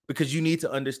 Because you need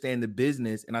to understand the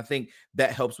business. And I think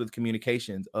that helps with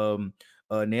communications.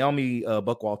 Naomi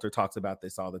Buckwalter talks about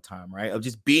this all the time, right? Of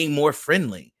just being more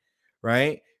friendly,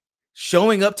 right?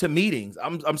 Showing up to meetings.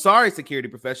 I'm sorry, security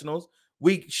professionals.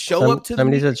 We show up to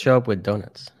somebody said show up with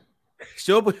donuts.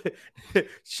 Show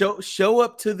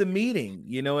up to the meeting.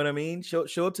 You know what I mean? Show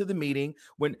up to the meeting.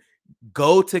 When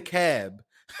go to CAB.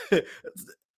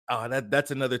 Oh,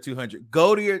 that's another 200.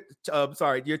 Go to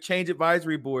your change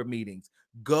advisory board meetings.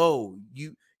 Go,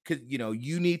 because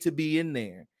you need to be in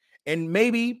there, and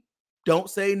maybe don't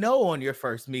say no on your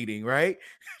first meeting, right?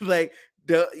 Like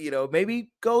maybe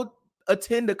go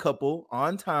attend a couple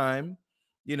on time,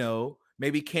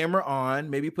 maybe camera on,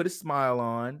 maybe put a smile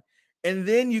on, and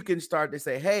then you can start to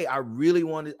say, hey, I really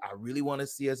want to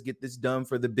see us get this done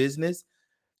for the business.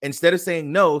 Instead of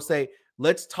saying no, say,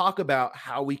 let's talk about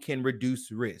how we can reduce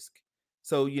risk.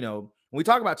 So, when we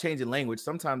talk about changing language,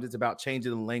 sometimes it's about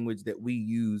changing the language that we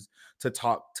use to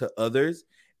talk to others.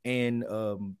 And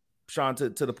Sean, to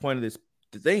the point of this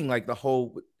thing, like the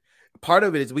whole part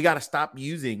of it is we got to stop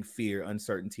using fear,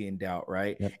 uncertainty, and doubt,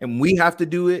 right? Yep. And we have to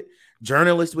do it.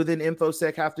 Journalists within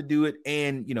InfoSec have to do it.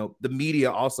 And, you know, the media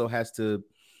also has to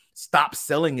stop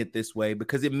selling it this way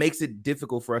because it makes it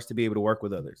difficult for us to be able to work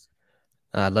with others.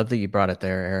 I love that you brought it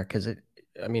there, Eric, because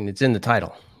it's in the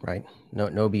title, right?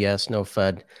 No BS, no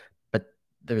FUD, but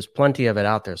there's plenty of it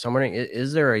out there. So I'm wondering,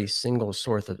 is there a single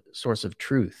source of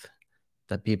truth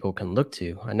that people can look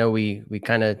to? I know we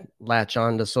kind of latch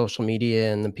on to social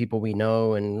media and the people we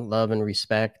know and love and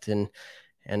respect. And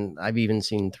I've even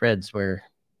seen threads where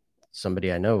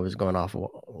somebody I know was going off,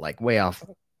 like way off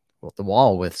the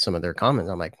wall with some of their comments.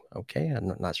 I'm like, okay,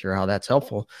 I'm not sure how that's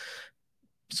helpful.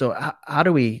 So how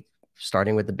do we,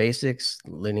 starting with the basics,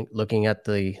 looking at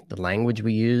the language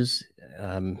we use,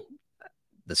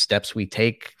 the steps we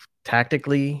take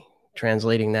tactically,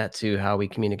 translating that to how we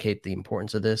communicate the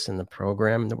importance of this and the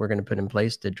program that we're going to put in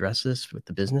place to address this with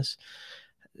the business.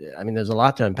 I mean, there's a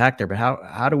lot to unpack there, but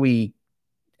how do we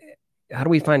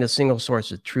find a single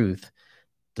source of truth?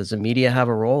 Does the media have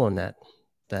a role in that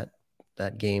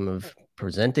game of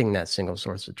presenting that single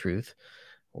source of truth?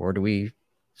 Or do we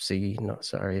see,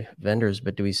 vendors,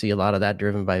 but do we see a lot of that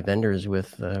driven by vendors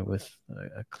with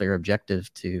a clear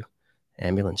objective to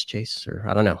ambulance chase? Or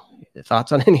I don't know.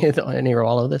 Thoughts on any or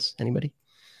all of this? Anybody?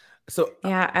 So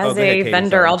yeah, as a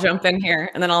vendor, I'll jump in here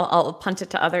and then I'll punt it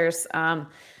to others.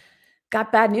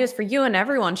 Got bad news for you and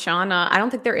everyone, Sean. I don't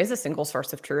think there is a single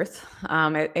source of truth.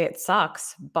 It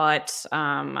sucks, but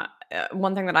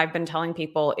one thing that I've been telling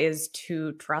people is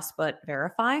to trust but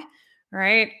verify,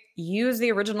 right? Use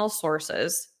the original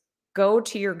sources. Go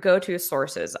to your go-to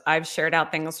sources. I've shared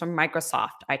out things from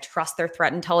Microsoft. I trust their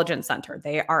threat intelligence center.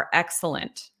 They are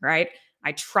excellent, right?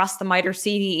 I trust the MITRE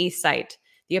CDE site,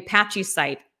 the Apache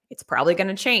site. It's probably going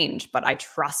to change, but I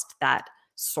trust that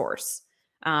source.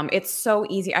 It's so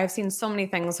easy. I've seen so many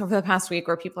things over the past week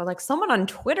where people are like, someone on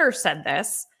Twitter said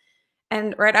this.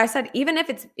 And right, I said, even if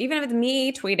it's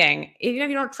me tweeting, even if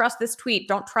you don't trust this tweet,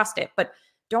 don't trust it, but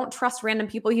don't trust random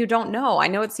people you don't know. I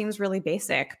know it seems really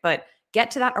basic, but get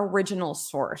to that original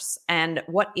source. And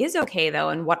what is okay though,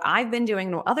 and what I've been doing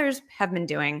and what others have been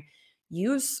doing,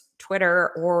 use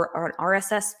Twitter or an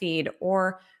RSS feed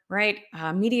or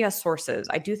media sources.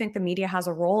 I do think the media has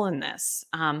a role in this.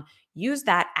 Use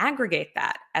that, aggregate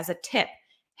that as a tip.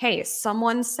 Hey,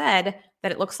 someone said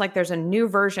that it looks like there's a new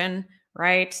version,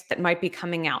 right, that might be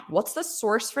coming out. What's the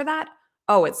source for that?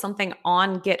 Oh, it's something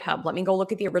on GitHub. Let me go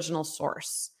look at the original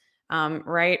source.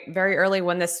 Right? Very early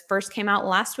when this first came out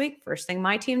last week, first thing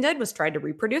my team did was try to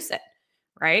reproduce it,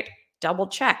 right? Double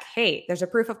check. Hey, there's a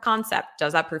proof of concept.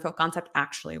 Does that proof of concept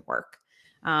actually work?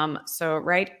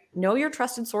 Right? Know your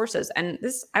trusted sources. And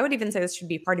this, I would even say this should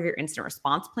be part of your incident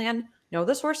response plan. Know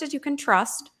the sources you can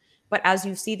trust, but as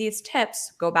you see these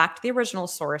tips, go back to the original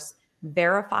source,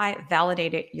 verify,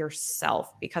 validate it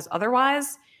yourself, because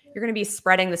otherwise you're going to be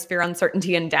spreading this fear,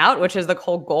 uncertainty, and doubt, which is the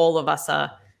whole goal of us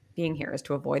being here, is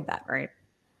to avoid that, right?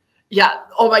 Yeah.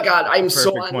 Oh my God. I'm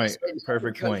so on point.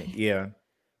 Perfect point. Yeah.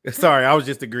 Sorry, I was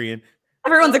just agreeing.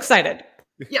 Everyone's excited.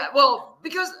 Yeah. Well,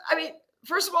 because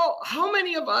first of all, how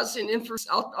many of us in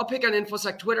I'll pick on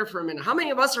InfoSec Twitter for a minute. How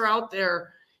many of us are out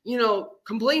there,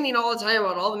 complaining all the time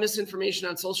about all the misinformation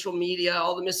on social media,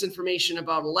 all the misinformation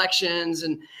about elections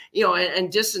and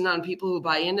dissing on people who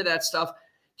buy into that stuff?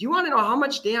 Do you want to know how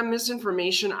much damn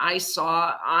misinformation I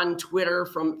saw on Twitter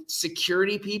from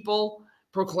security people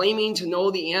proclaiming to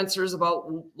know the answers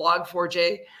about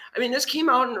Log4j? This came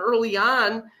out early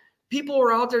on. People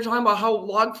were out there talking about how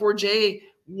Log4j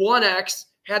 1x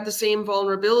had the same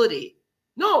vulnerability.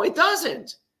 No, it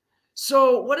doesn't.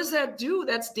 So what does that do?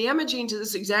 That's damaging to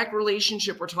this exact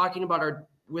relationship we're talking about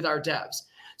with our devs.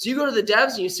 So you go to the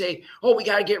devs and you say, oh, we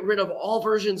got to get rid of all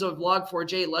versions of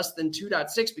Log4j less than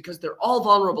 2.6 because they're all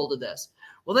vulnerable to this.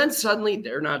 Well, then suddenly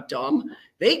they're not dumb.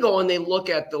 They go and they look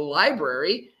at the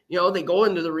library. They go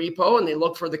into the repo and they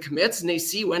look for the commits and they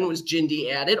see when was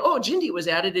Jindy added. Oh, Jindy was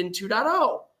added in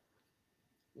 2.0.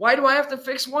 Why do I have to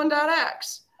fix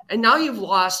 1.x? And now you've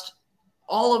lost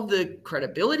all of the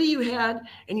credibility you had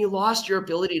and you lost your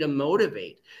ability to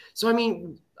motivate. So,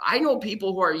 I know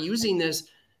people who are using this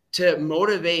to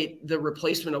motivate the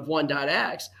replacement of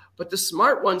 1.x, but the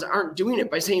smart ones aren't doing it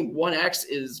by saying 1x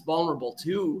is vulnerable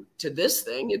to this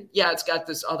thing. It's got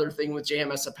this other thing with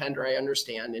JMS Appender, I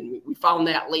understand, and we found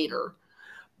that later.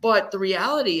 But the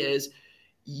reality is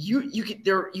you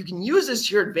can use this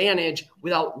to your advantage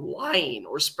without lying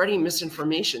or spreading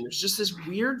misinformation. There's just this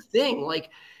weird thing, like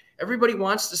everybody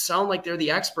wants to sound like they're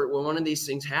the expert when one of these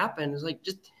things happens. Like,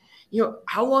 just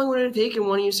how long would it have taken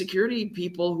one of you security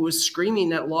people who was screaming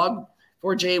that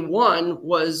Log4j 1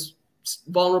 was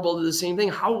vulnerable to the same thing.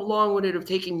 How long would it have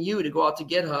taken you to go out to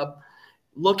GitHub,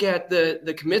 look at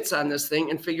the commits on this thing,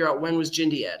 and figure out when was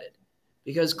Jindy added?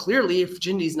 Because clearly, if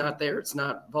Jindy's not there, it's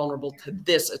not vulnerable to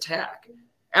this attack.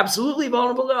 Absolutely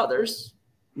vulnerable to others,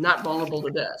 not vulnerable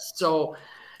to this. So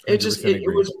it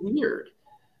was weird.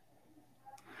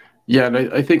 Yeah,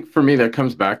 and I think for me that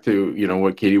comes back to, you know,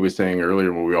 what Katie was saying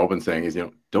earlier, what we've all been saying is, you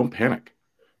know, don't panic.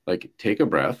 Like, take a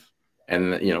breath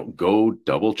and, you know, go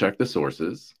double check the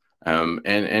sources.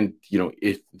 And you know,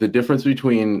 if the difference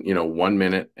between, you know, 1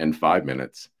 minute and 5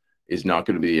 minutes is not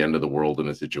going to be the end of the world in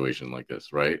a situation like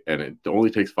this, right? And it only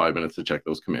takes 5 minutes to check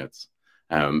those commits.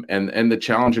 And the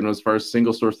challenge, you know, as far as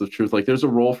single source of truth, like, there's a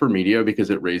role for media because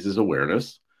it raises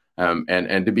awareness.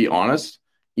 And to be honest,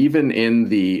 even in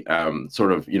the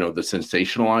sort of, you know, the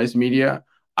sensationalized media,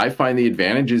 I find the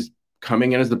advantage is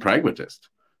coming in as the pragmatist.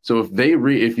 So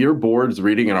if your board's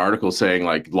reading an article saying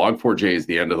like Log4j is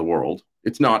the end of the world,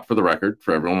 it's not, for the record,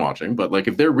 for everyone watching, but like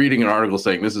if they're reading an article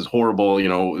saying this is horrible, you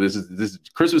know, this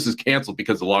Christmas is canceled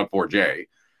because of Log4j,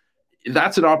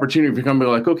 that's an opportunity for company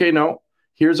like, okay, no,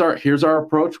 here's our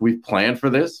approach. We've planned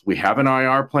for this. We have an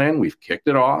IR plan. We've kicked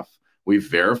it off. We've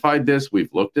verified this.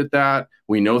 We've looked at that.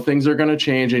 We know things are going to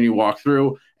change, and you walk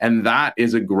through. And that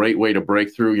is a great way to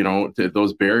break through, you know, to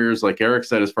those barriers, like Eric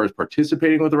said, as far as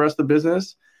participating with the rest of the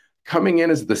business. Coming in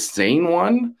as the sane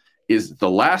one is the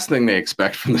last thing they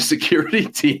expect from the security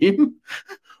team.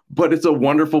 But it's a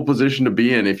wonderful position to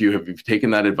be in if you've taken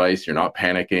that advice, you're not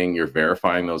panicking, you're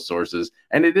verifying those sources.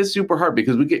 And it is super hard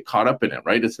because we get caught up in it,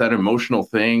 right? It's that emotional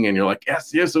thing. And you're like,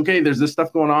 yes, okay, there's this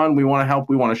stuff going on. We want to help.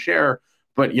 We want to share.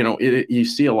 But, you know, you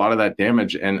see a lot of that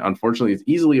damage. And unfortunately, it's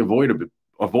easily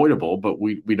avoidable, but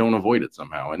we don't avoid it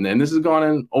somehow. And then this has gone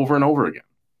in over and over again.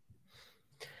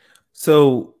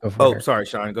 So, sorry,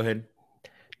 Sean, go ahead.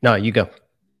 No, you go.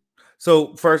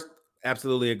 So first,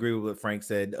 absolutely agree with what Frank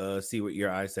said. See what your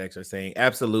ISACs are saying.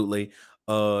 Absolutely.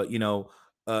 You know,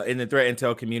 in the threat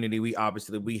intel community, we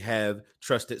have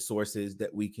trusted sources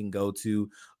that we can go to.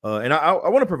 And I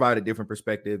want to provide a different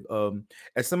perspective.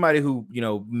 As somebody who, you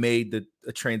know, made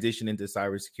a transition into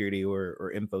cybersecurity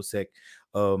or InfoSec,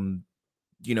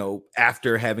 you know,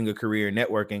 after having a career in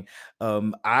networking,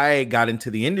 I got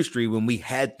into the industry when we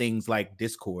had things like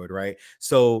Discord, right?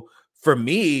 So for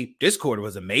me, Discord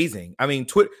was amazing. I mean,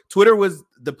 Twitter was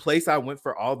the place I went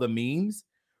for all the memes,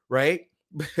 right?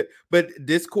 But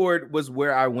Discord was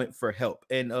where I went for help.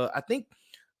 And I think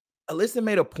Alyssa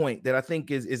made a point that I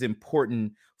think is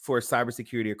important for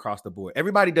cybersecurity across the board.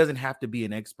 Everybody doesn't have to be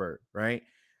an expert, right?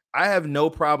 I have no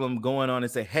problem going on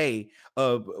and say, hey,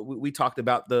 we talked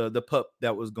about the pup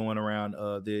that was going around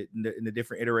in the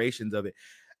different iterations of it.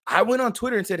 I went on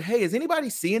Twitter and said, hey, is anybody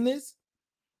seeing this?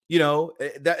 You know,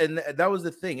 that was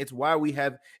the thing. It's why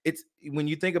when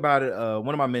you think about it,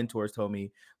 one of my mentors told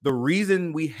me the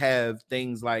reason we have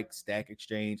things like Stack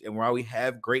Exchange and why we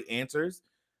have great answers,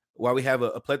 why we have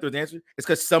a plethora of answers, is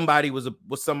because somebody was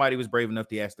brave enough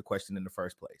to ask the question in the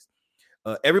first place.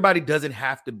 Everybody doesn't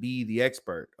have to be the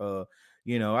expert.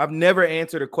 You know, I've never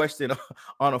answered a question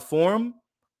on a forum.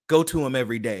 Go to them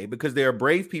every day because there are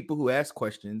brave people who ask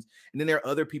questions, and then there are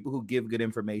other people who give good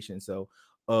information. So,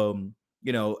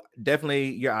 you know,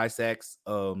 definitely your ISACs.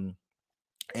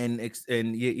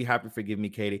 And you have to forgive me,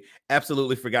 Katie.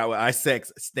 Absolutely forgot what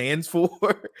ISACs stands for.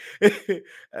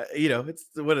 You know, it's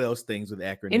one of those things with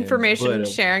acronyms. Information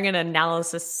Sharing and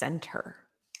Analysis Center.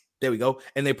 There we go.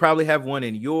 And they probably have one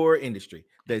in your industry.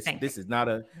 This is not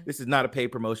a paid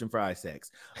promotion for ISACs.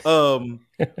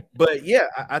 But yeah,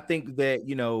 I think that,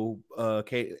 you know,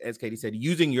 as Katie said,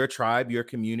 using your tribe, your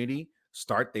community,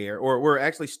 start there, or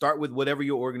actually start with whatever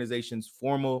your organization's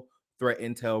formal threat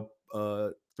intel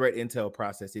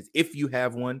process is. If you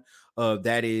have one,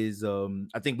 that is,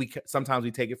 I think sometimes we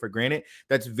take it for granted.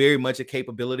 That's very much a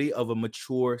capability of a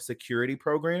mature security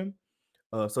program.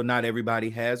 So not everybody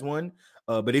has one.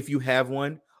 But if you have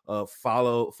one,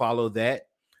 follow that.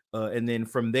 And then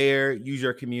from there, use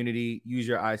your community, use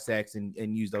your ISACs,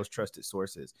 and use those trusted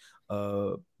sources.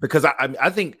 Because I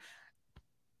think,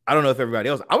 I don't know if everybody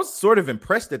else, I was sort of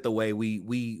impressed at the way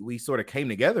we sort of came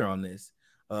together on this.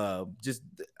 I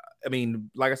mean,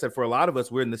 like I said, for a lot of us,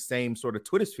 we're in the same sort of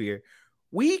Twitter sphere.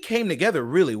 We came together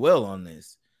really well on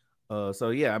this. So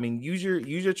yeah, I mean, use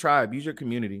your tribe, use your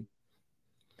community.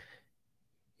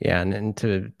 Yeah, and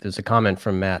there's a comment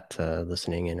from Matt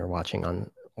listening in or watching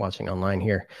online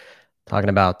here, talking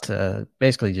about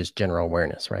basically just general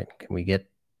awareness, right? Can we get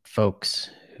folks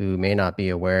who may not be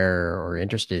aware or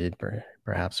interested,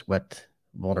 perhaps, what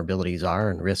vulnerabilities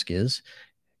are and risk is?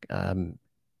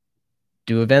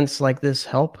 Do events like this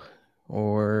help,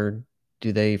 or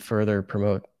do they further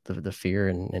promote the fear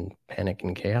and panic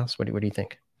and chaos? What do you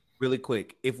think? Really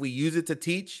quick, if we use it to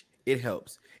teach, it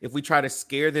helps. If we try to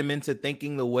scare them into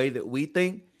thinking the way that we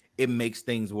think, it makes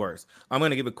things worse. I'm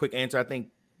going to give a quick answer. I think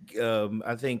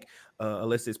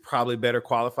Alyssa is probably better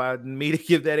qualified than me to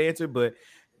give that answer. But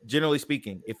generally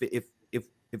speaking, if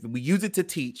we use it to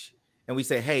teach and we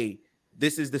say, hey,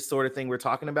 this is the sort of thing we're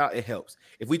talking about, it helps.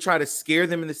 If we try to scare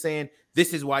them into saying,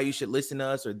 this is why you should listen to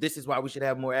us, or this is why we should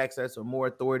have more access or more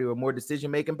authority or more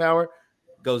decision-making power,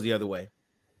 goes the other way.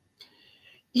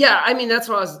 Yeah, I mean, that's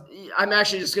what I'm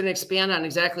actually just going to expand on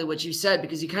exactly what you said,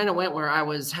 because you kind of went where I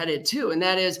was headed too. And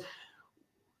that is,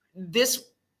 this,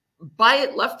 by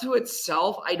it left to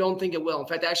itself, I don't think it will. In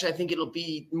fact, actually, I think it'll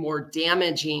be more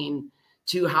damaging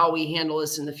to how we handle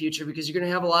this in the future, because you're going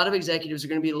to have a lot of executives who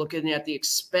are going to be looking at the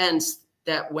expense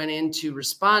that went into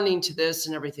responding to this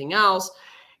and everything else.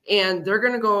 And they're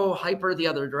going to go hyper the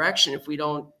other direction if we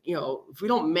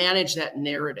don't manage that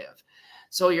narrative.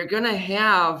 So you're going to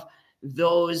have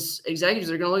those executives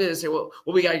are going to look at it and say, well,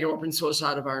 we got to get open source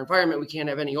out of our environment. We can't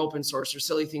have any open source or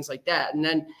silly things like that. And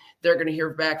then they're going to hear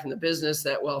back from the business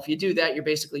that, well, if you do that, you're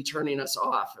basically turning us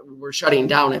off. We're shutting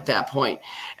down at that point.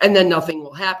 And then nothing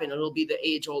will happen. It'll be the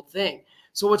age-old thing.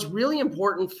 So what's really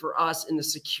important for us in the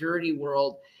security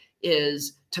world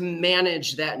is to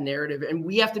manage that narrative. And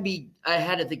we have to be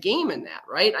ahead of the game in that,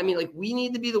 right? I mean, like, we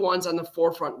need to be the ones on the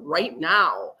forefront right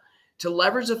now to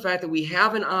leverage the fact that we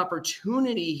have an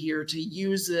opportunity here to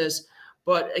use this.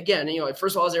 But again,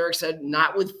 first of all, as Eric said,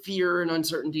 not with fear and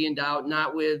uncertainty and doubt,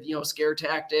 not with, scare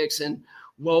tactics and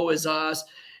woe is us,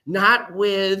 not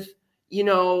with,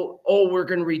 we're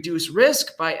going to reduce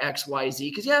risk by X, Y,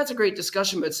 Z. Because it's a great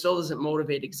discussion, but it still doesn't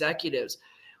motivate executives.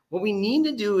 What we need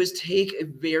to do is take a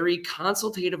very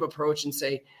consultative approach and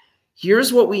say,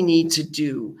 here's what we need to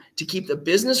do to keep the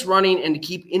business running and to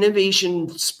keep innovation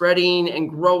spreading and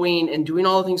growing and doing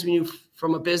all the things we do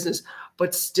from a business,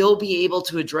 but still be able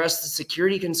to address the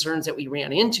security concerns that we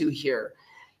ran into here.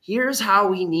 Here's how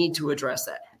we need to address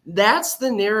that. That's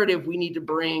the narrative we need to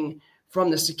bring from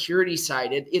the security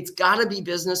side. It's got to be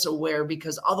business aware,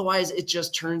 because otherwise it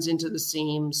just turns into the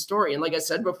same story. And like I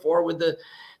said before, with the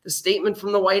statement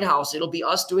from the White House, it'll be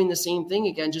us doing the same thing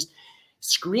again, just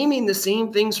screaming the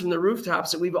same things from the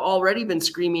rooftops that we've already been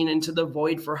screaming into the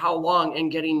void for how long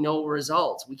and getting no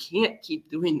results. We can't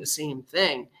keep doing the same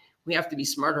thing. We have to be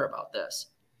smarter about this.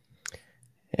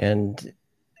 And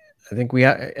I think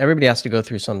everybody has to go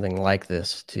through something like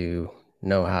this to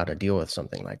know how to deal with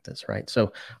something like this, right?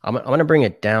 So I'm going to bring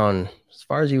it down as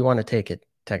far as you want to take it.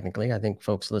 Technically, I think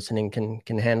folks listening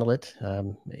can handle it,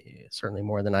 certainly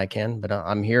more than I can. But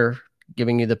I'm here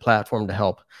giving you the platform to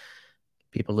help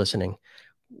people listening.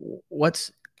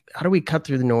 How do we cut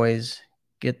through the noise,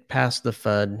 get past the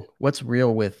FUD? What's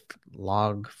real with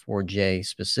Log4j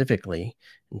specifically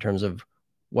in terms of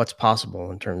what's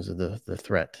possible in terms of the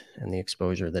threat and the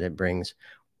exposure that it brings?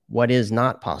 What is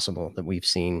not possible that we've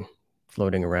seen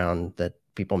floating around that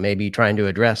people may be trying to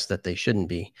address that they shouldn't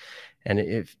be? And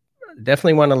if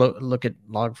definitely want to look at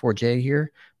Log4j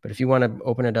here, but if you want to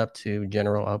open it up to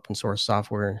general open source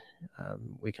software,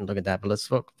 we can look at that. But let's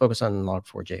focus on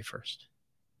Log4j first.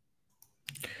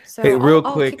 So hey, real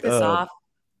I'll quick. kick this off.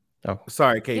 Oh,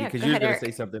 sorry, Katie, because you're going to Eric.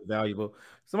 say something valuable.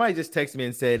 Somebody just texted me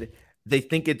and said they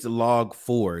think it's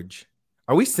Log4j.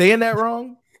 Are we saying that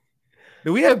wrong?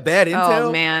 Do we have bad intel?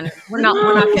 Oh man, we're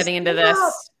not getting into this.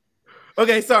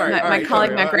 Okay, sorry. My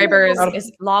colleague Matt Graber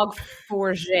is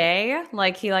Log4j.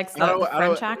 Like, he likes the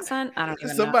French accent. I don't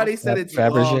even know. Somebody said it's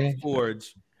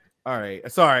Log4j. All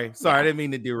right. Sorry. Yeah. I didn't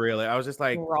mean to derail it. I was just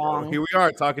like, wrong. Here we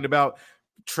are talking about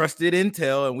trusted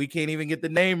intel and we can't even get the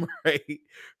name right.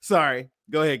 Sorry.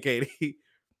 Go ahead, Katie.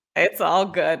 It's all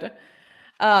good.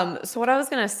 So what I was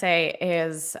going to say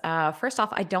is, first off,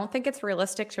 I don't think it's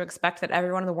realistic to expect that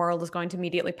everyone in the world is going to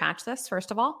immediately patch this,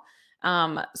 first of all.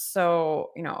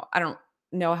 So, I don't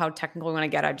know how technical we want to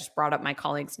get. I just brought up my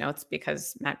colleague's notes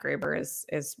because Matt Graber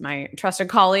is my trusted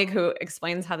colleague who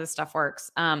explains how this stuff works.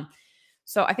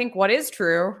 So I think what is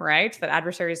true, right, that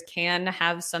adversaries can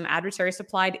have some adversary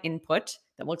supplied input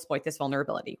that will exploit this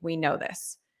vulnerability. We know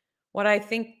this. What I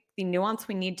think the nuance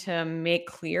we need to make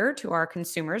clear to our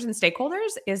consumers and stakeholders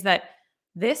is that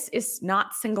this is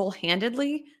not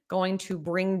single-handedly going to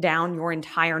bring down your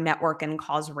entire network and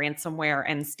cause ransomware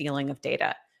and stealing of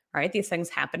data, right? These things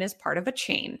happen as part of a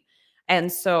chain. And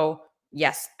so,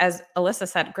 yes, as Alyssa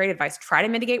said, great advice. Try to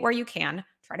mitigate where you can,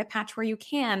 try to patch where you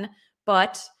can,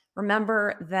 but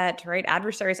remember that, right,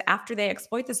 adversaries, after they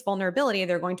exploit this vulnerability,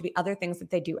 there are going to be other things that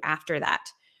they do after that,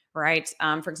 right?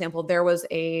 For example, there was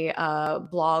a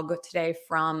blog today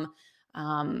from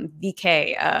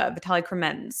VK, Vitaly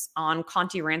Kremenz, on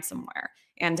Conti ransomware.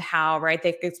 and how, right,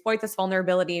 they exploit this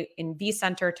vulnerability in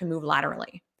vCenter to move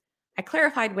laterally. I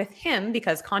clarified with him,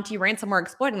 because Conti ransomware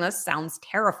exploiting this sounds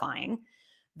terrifying,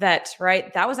 that,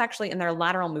 right, that was actually in their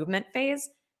lateral movement phase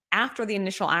after the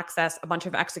initial access, a bunch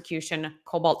of execution,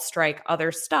 Cobalt Strike,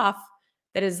 other stuff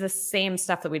that is the same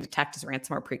stuff that we detect as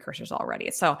ransomware precursors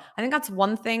already. So I think that's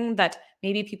one thing that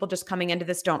maybe people just coming into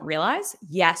this don't realize.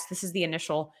 Yes, this is the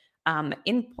initial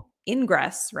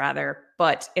ingress rather,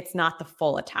 but it's not the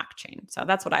full attack chain. So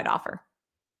that's what I'd offer.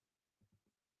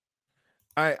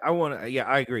 I want to, yeah,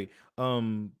 I agree.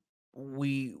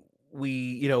 We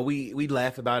we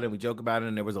laugh about it, we joke about it,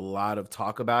 and there was a lot of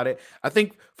talk about it. I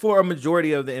think for a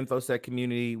majority of the InfoSec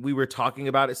community, we were talking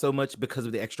about it so much because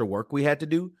of the extra work we had to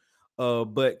do.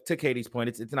 But to Katie's point,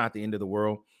 it's not the end of the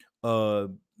world.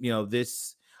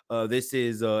 This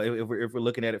is if we're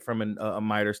looking at it from a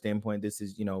MITRE standpoint, this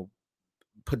is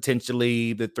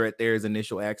potentially the threat there is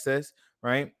initial access,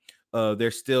 right?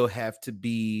 There still have to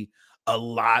be a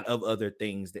lot of other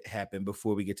things that happen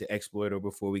before we get to exploit, or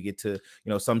before we get to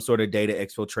some sort of data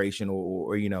exfiltration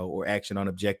or action on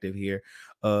objective here.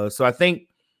 So I think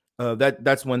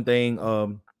that's one thing.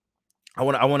 I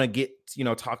want to get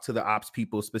talk to the ops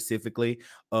people specifically.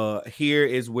 Here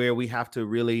is where we have to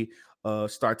really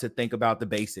start to think about the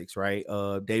basics, right?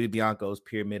 David Bianco's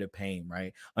pyramid of pain,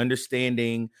 right?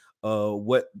 Understanding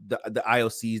what the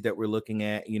IOCs that we're looking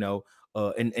at,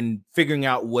 and figuring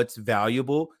out what's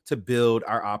valuable to build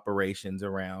our operations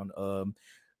around.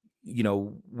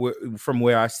 From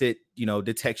where I sit,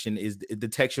 detection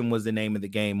was the name of the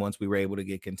game. Once we were able to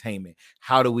get containment,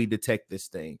 how do we detect this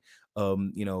thing?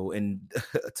 And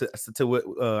to what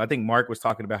I think Mark was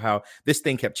talking about, how this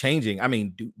thing kept changing. I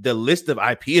mean, the list of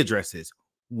IP addresses.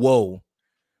 Whoa.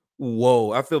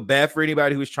 I feel bad for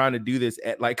anybody who's trying to do this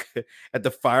at at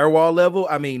the firewall level.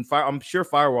 I mean, I'm sure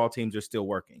firewall teams are still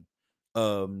working,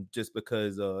 just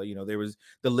because there was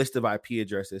the list of IP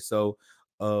addresses. So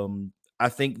I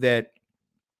think that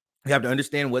we have to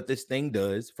understand what this thing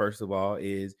does. First of all,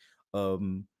 is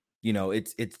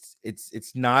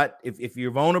it's not, if you're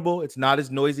vulnerable, it's not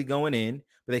as noisy going in,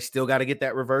 but they still got to get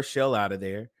that reverse shell out of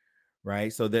there,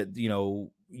 right? So that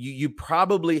you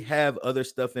probably have other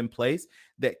stuff in place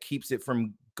that keeps it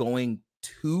from going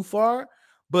too far,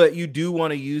 but you do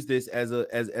want to use this as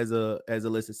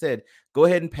Alyssa said, go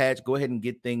ahead and patch, go ahead and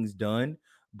get things done.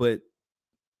 But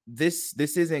this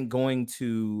isn't going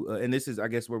to and this is, I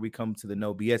guess, where we come to the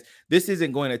no BS. This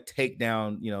isn't going to take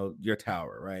down your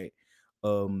tower, right?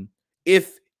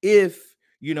 If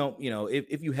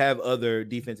you have other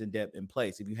defense in depth in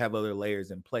place, if you have other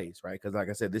layers in place, right? Because like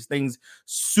I said, this thing's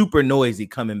super noisy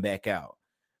coming back out.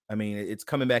 I mean, it's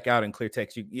coming back out in clear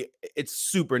text. It's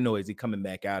super noisy coming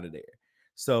back out of there.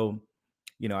 So,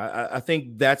 I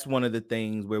think that's one of the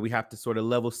things where we have to sort of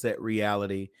level set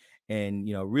reality and,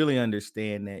 really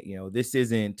understand that, this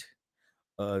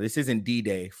isn't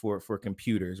D-Day for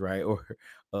computers, right?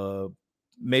 Or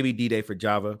maybe D-Day for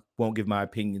Java. Won't give my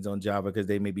opinions on Java because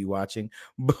they may be watching,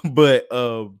 but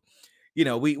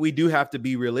we do have to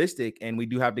be realistic, and we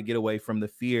do have to get away from the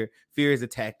fear. Fear is a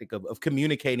tactic of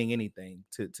communicating anything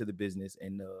to the business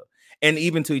and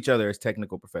even to each other as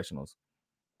technical professionals.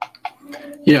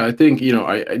 Yeah, I think,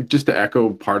 I just to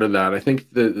echo part of that, I think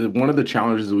one of the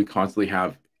challenges we constantly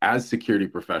have as security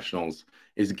professionals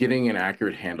is getting an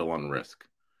accurate handle on risk.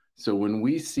 So when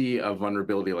we see a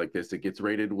vulnerability like this, it gets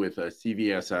rated with a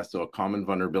CVSS, so a common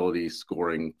vulnerability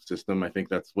scoring system. I think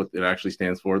that's what it actually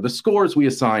stands for. The scores we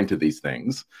assign to these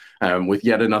these with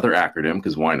yet another acronym,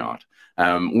 because why not?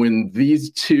 When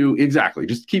these two, exactly,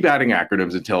 just keep adding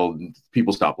acronyms until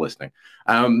people stop listening.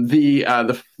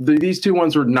 These two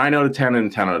ones were 9 out of 10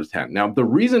 and 10 out of 10. Now, the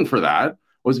reason for that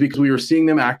was because we were seeing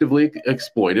them actively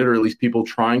exploited, or at least people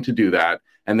trying to do that,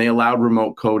 and they allowed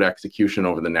remote code execution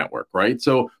over the network, right?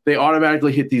 So they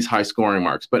automatically hit these high scoring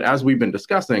marks. But as we've been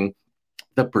discussing,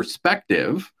 the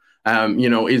perspective,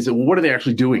 is what are they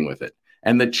actually doing with it?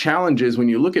 And the challenge is when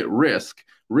you look at risk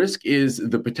is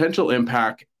the potential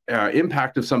impact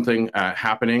of something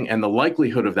happening and the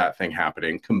likelihood of that thing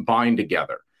happening combined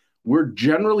together. We're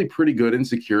generally pretty good in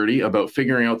security about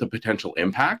figuring out the potential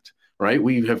impact, right?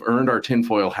 We have earned our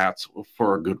tinfoil hats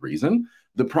for a good reason.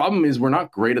 The problem is we're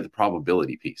not great at the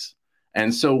probability piece.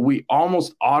 And so we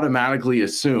almost automatically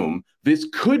assume this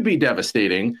could be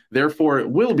devastating, therefore it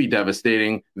will be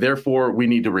devastating, therefore we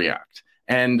need to react.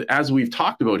 And as we've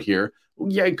talked about here,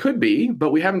 yeah, it could be,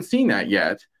 but we haven't seen that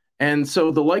yet. And so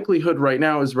the likelihood right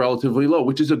now is relatively low,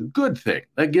 which is a good thing.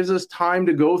 That gives us time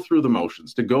to go through the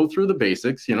motions, to go through the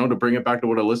basics, to bring it back to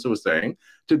what Alyssa was saying,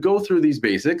 to go through these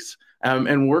basics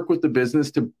and work with the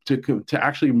business to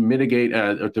actually mitigate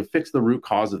or to fix the root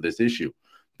cause of this issue.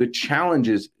 The challenge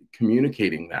is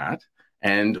communicating that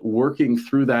and working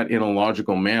through that in a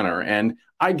logical manner. And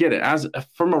I get it.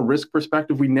 From a risk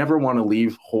perspective, we never want to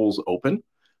leave holes open,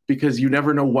 because you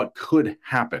never know what could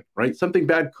happen, right? Something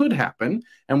bad could happen.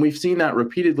 And we've seen that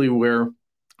repeatedly where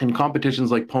in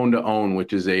competitions like Pwn to Own,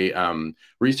 which is a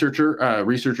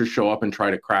researchers show up and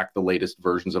try to crack the latest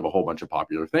versions of a whole bunch of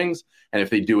popular things. And if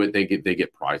they do it, they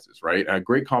get prizes, right? A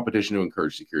great competition to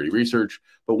encourage security research.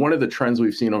 But one of the trends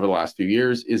we've seen over the last few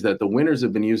years is that the winners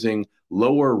have been using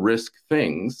lower risk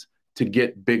things to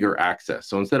get bigger access.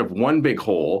 So instead of one big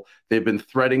hole, they've been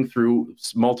threading through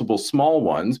multiple small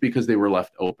ones because they were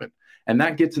left open. And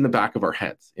that gets in the back of our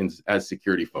heads as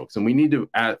security folks. And we need to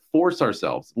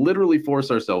literally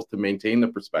force ourselves to maintain the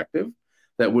perspective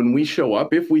that when we show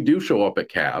up, if we do show up at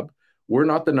CAB, we're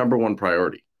not the number one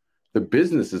priority. The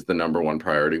business is the number one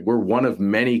priority. We're one of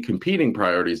many competing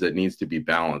priorities that needs to be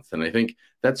balanced. And I think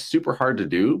that's super hard to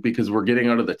do because we're getting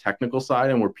out of the technical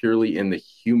side and we're purely in the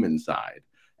human side.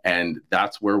 And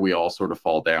that's where we all sort of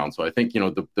fall down. So I think,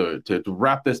 to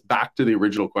wrap this back to the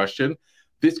original question,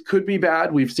 this could be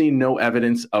bad. We've seen no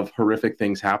evidence of horrific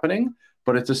things happening,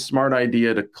 but it's a smart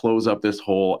idea to close up this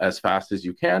hole as fast as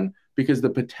you can because the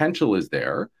potential is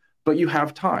there, but you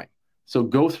have time. So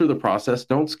go through the process.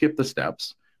 Don't skip the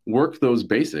steps. Work those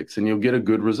basics and you'll get a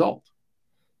good result.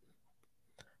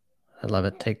 I love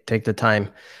it. Take the time.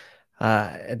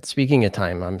 And speaking of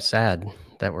time, I'm sad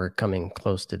that we're coming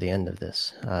close to the end of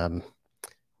this.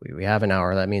 We have an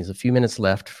hour. That means a few minutes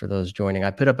left for those joining.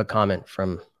 I put up a comment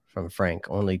from Frank.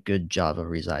 Only good Java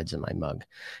resides in my mug.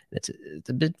 It's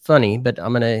a bit funny, but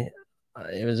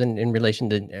it was in relation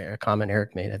to a comment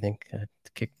Eric made. I think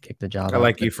kick the Java. I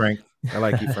like you, Frank.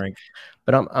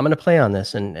 But I'm going to play on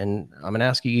this, and I'm going to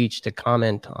ask you each to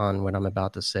comment on what I'm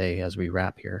about to say as we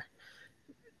wrap here.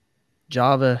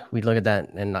 Java, we look at that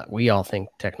and we all think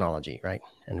technology, right?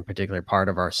 And in particular part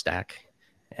of our stack.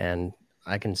 And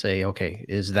I can say, okay,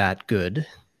 is that good?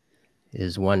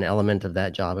 Is one element of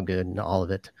that Java good and all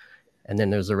of it? And then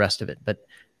there's the rest of it. But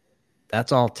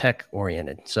that's all tech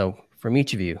oriented. So from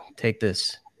each of you, take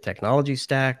this technology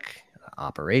stack,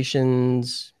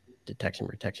 operations, detection,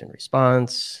 protection,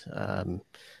 response,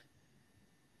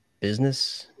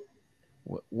 business.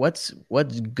 What's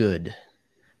good?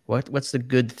 What's the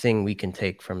good thing we can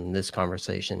take from this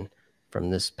conversation, from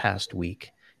this past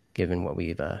week, given what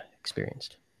we've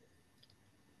experienced?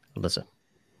 Alyssa.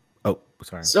 Oh,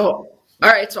 sorry. So, all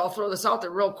right. So I'll throw this out there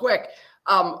real quick.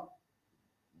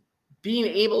 Being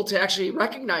able to actually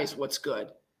recognize what's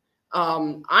good.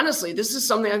 Honestly, this is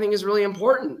something I think is really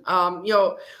important.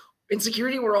 In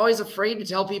security, we're always afraid to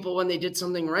tell people when they did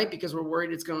something right because we're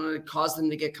worried it's going to cause them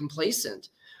to get complacent.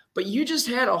 But you just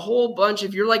had a whole bunch,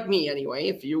 if you're like me anyway,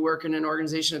 if you work in an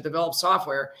organization that develops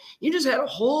software, you just had a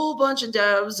whole bunch of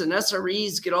devs and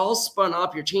SREs get all spun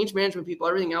up, your change management people,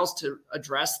 everything else to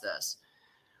address this.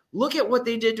 Look at what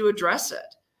they did to address it.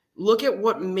 Look at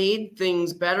what made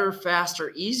things better,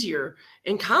 faster, easier,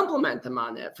 and compliment them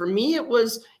on that. For me, it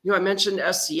was, I mentioned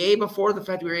SCA before, the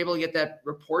fact we were able to get that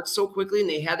report so quickly and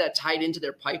they had that tied into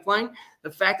their pipeline.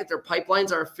 The fact that their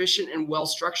pipelines are efficient and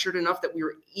well-structured enough that we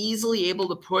were easily able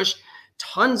to push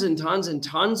tons and tons and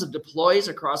tons of deploys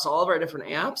across all of our different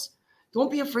apps. Don't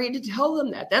be afraid to tell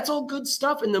them that. That's all good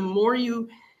stuff. And the more you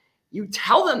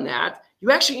tell them that,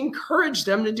 you actually encourage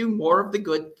them to do more of the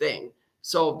good thing.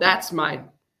 So that's my...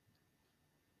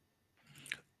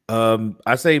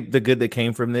 I say the good that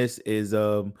came from this is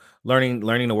learning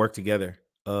to work together.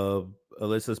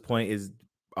 Alyssa's point is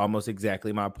almost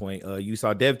exactly my point. You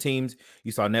saw dev teams,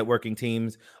 you saw networking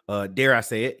teams, dare I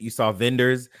say it, you saw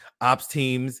vendors, ops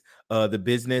teams, the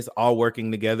business all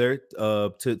working together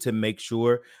to make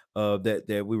sure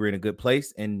that we were in a good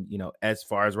place. And as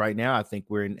far as right now, I think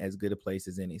we're in as good a place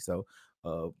as any. So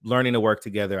learning to work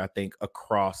together, I think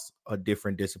across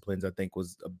different disciplines, I think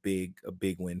was a big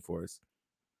win for us.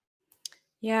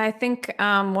 Yeah, I think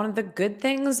one of the good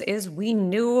things is we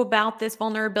knew about this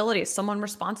vulnerability. Someone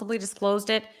responsibly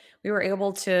disclosed it. We were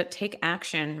able to take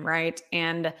action, right?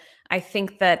 And I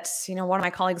think that, one of my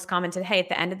colleagues commented, hey, at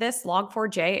the end of this,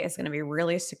 Log4j is going to be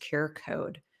really secure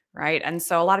code, right? And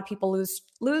so a lot of people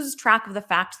lose track of the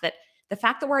fact that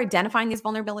we're identifying these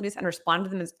vulnerabilities and responding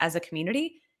to them as a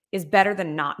community is better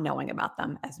than not knowing about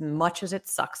them, as much as it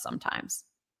sucks sometimes.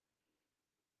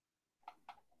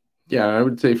 Yeah, I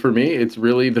would say for me, it's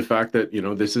really the fact that,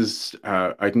 this is,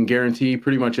 I can guarantee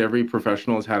pretty much every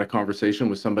professional has had a conversation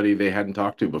with somebody they hadn't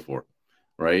talked to before,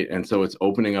 right? And so it's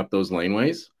opening up those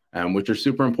laneways, which are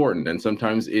super important. And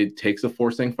sometimes it takes a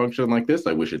forcing function like this.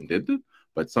 I wish it did,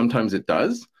 but sometimes it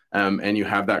does. And you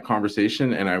have that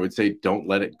conversation, and I would say don't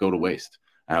let it go to waste.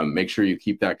 Make sure you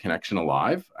keep that connection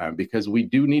alive because we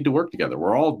do need to work together.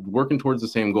 We're all working towards the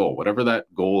same goal. Whatever that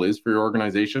goal is for your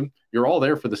organization, you're all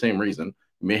there for the same reason.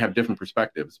 You may have different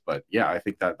perspectives, but yeah, I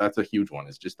think that's a huge one.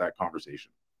 It's just that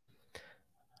conversation.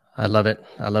 I love it.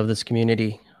 I love this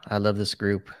community. I love this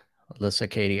group. Alyssa,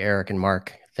 Katie, Eric, and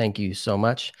Mark, thank you so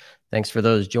much. Thanks for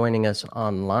those joining us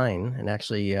online and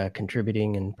actually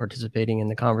contributing and participating in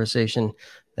the conversation.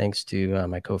 Thanks to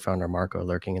my co-founder, Marco,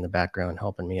 lurking in the background,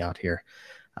 helping me out here.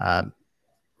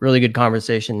 Really good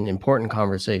conversation, important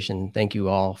conversation. Thank you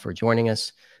all for joining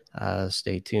us.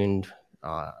 Stay tuned.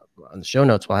 On the show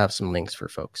notes, we'll have some links for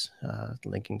folks,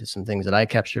 linking to some things that I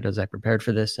captured as I prepared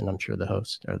for this, and I'm sure the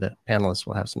host or the panelists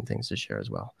will have some things to share as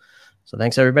well. So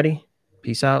thanks, everybody.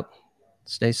 Peace out.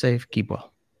 Stay safe. Keep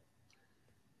well.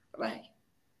 Bye.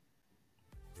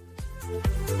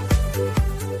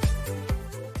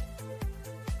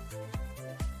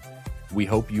 We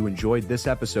hope you enjoyed this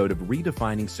episode of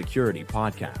Redefining Security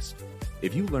podcast.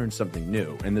 If you learned something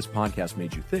new and this podcast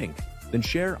made you think, then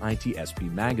share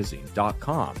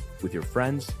itspmagazine.com with your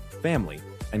friends, family,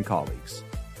 and colleagues.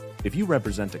 If you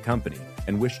represent a company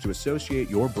and wish to associate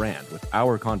your brand with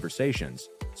our conversations,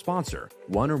 sponsor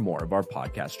one or more of our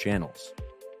podcast channels.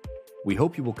 We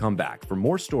hope you will come back for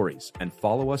more stories and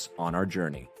follow us on our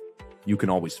journey. You can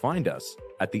always find us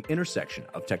at the intersection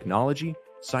of technology,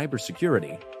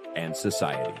 cybersecurity, and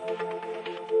society.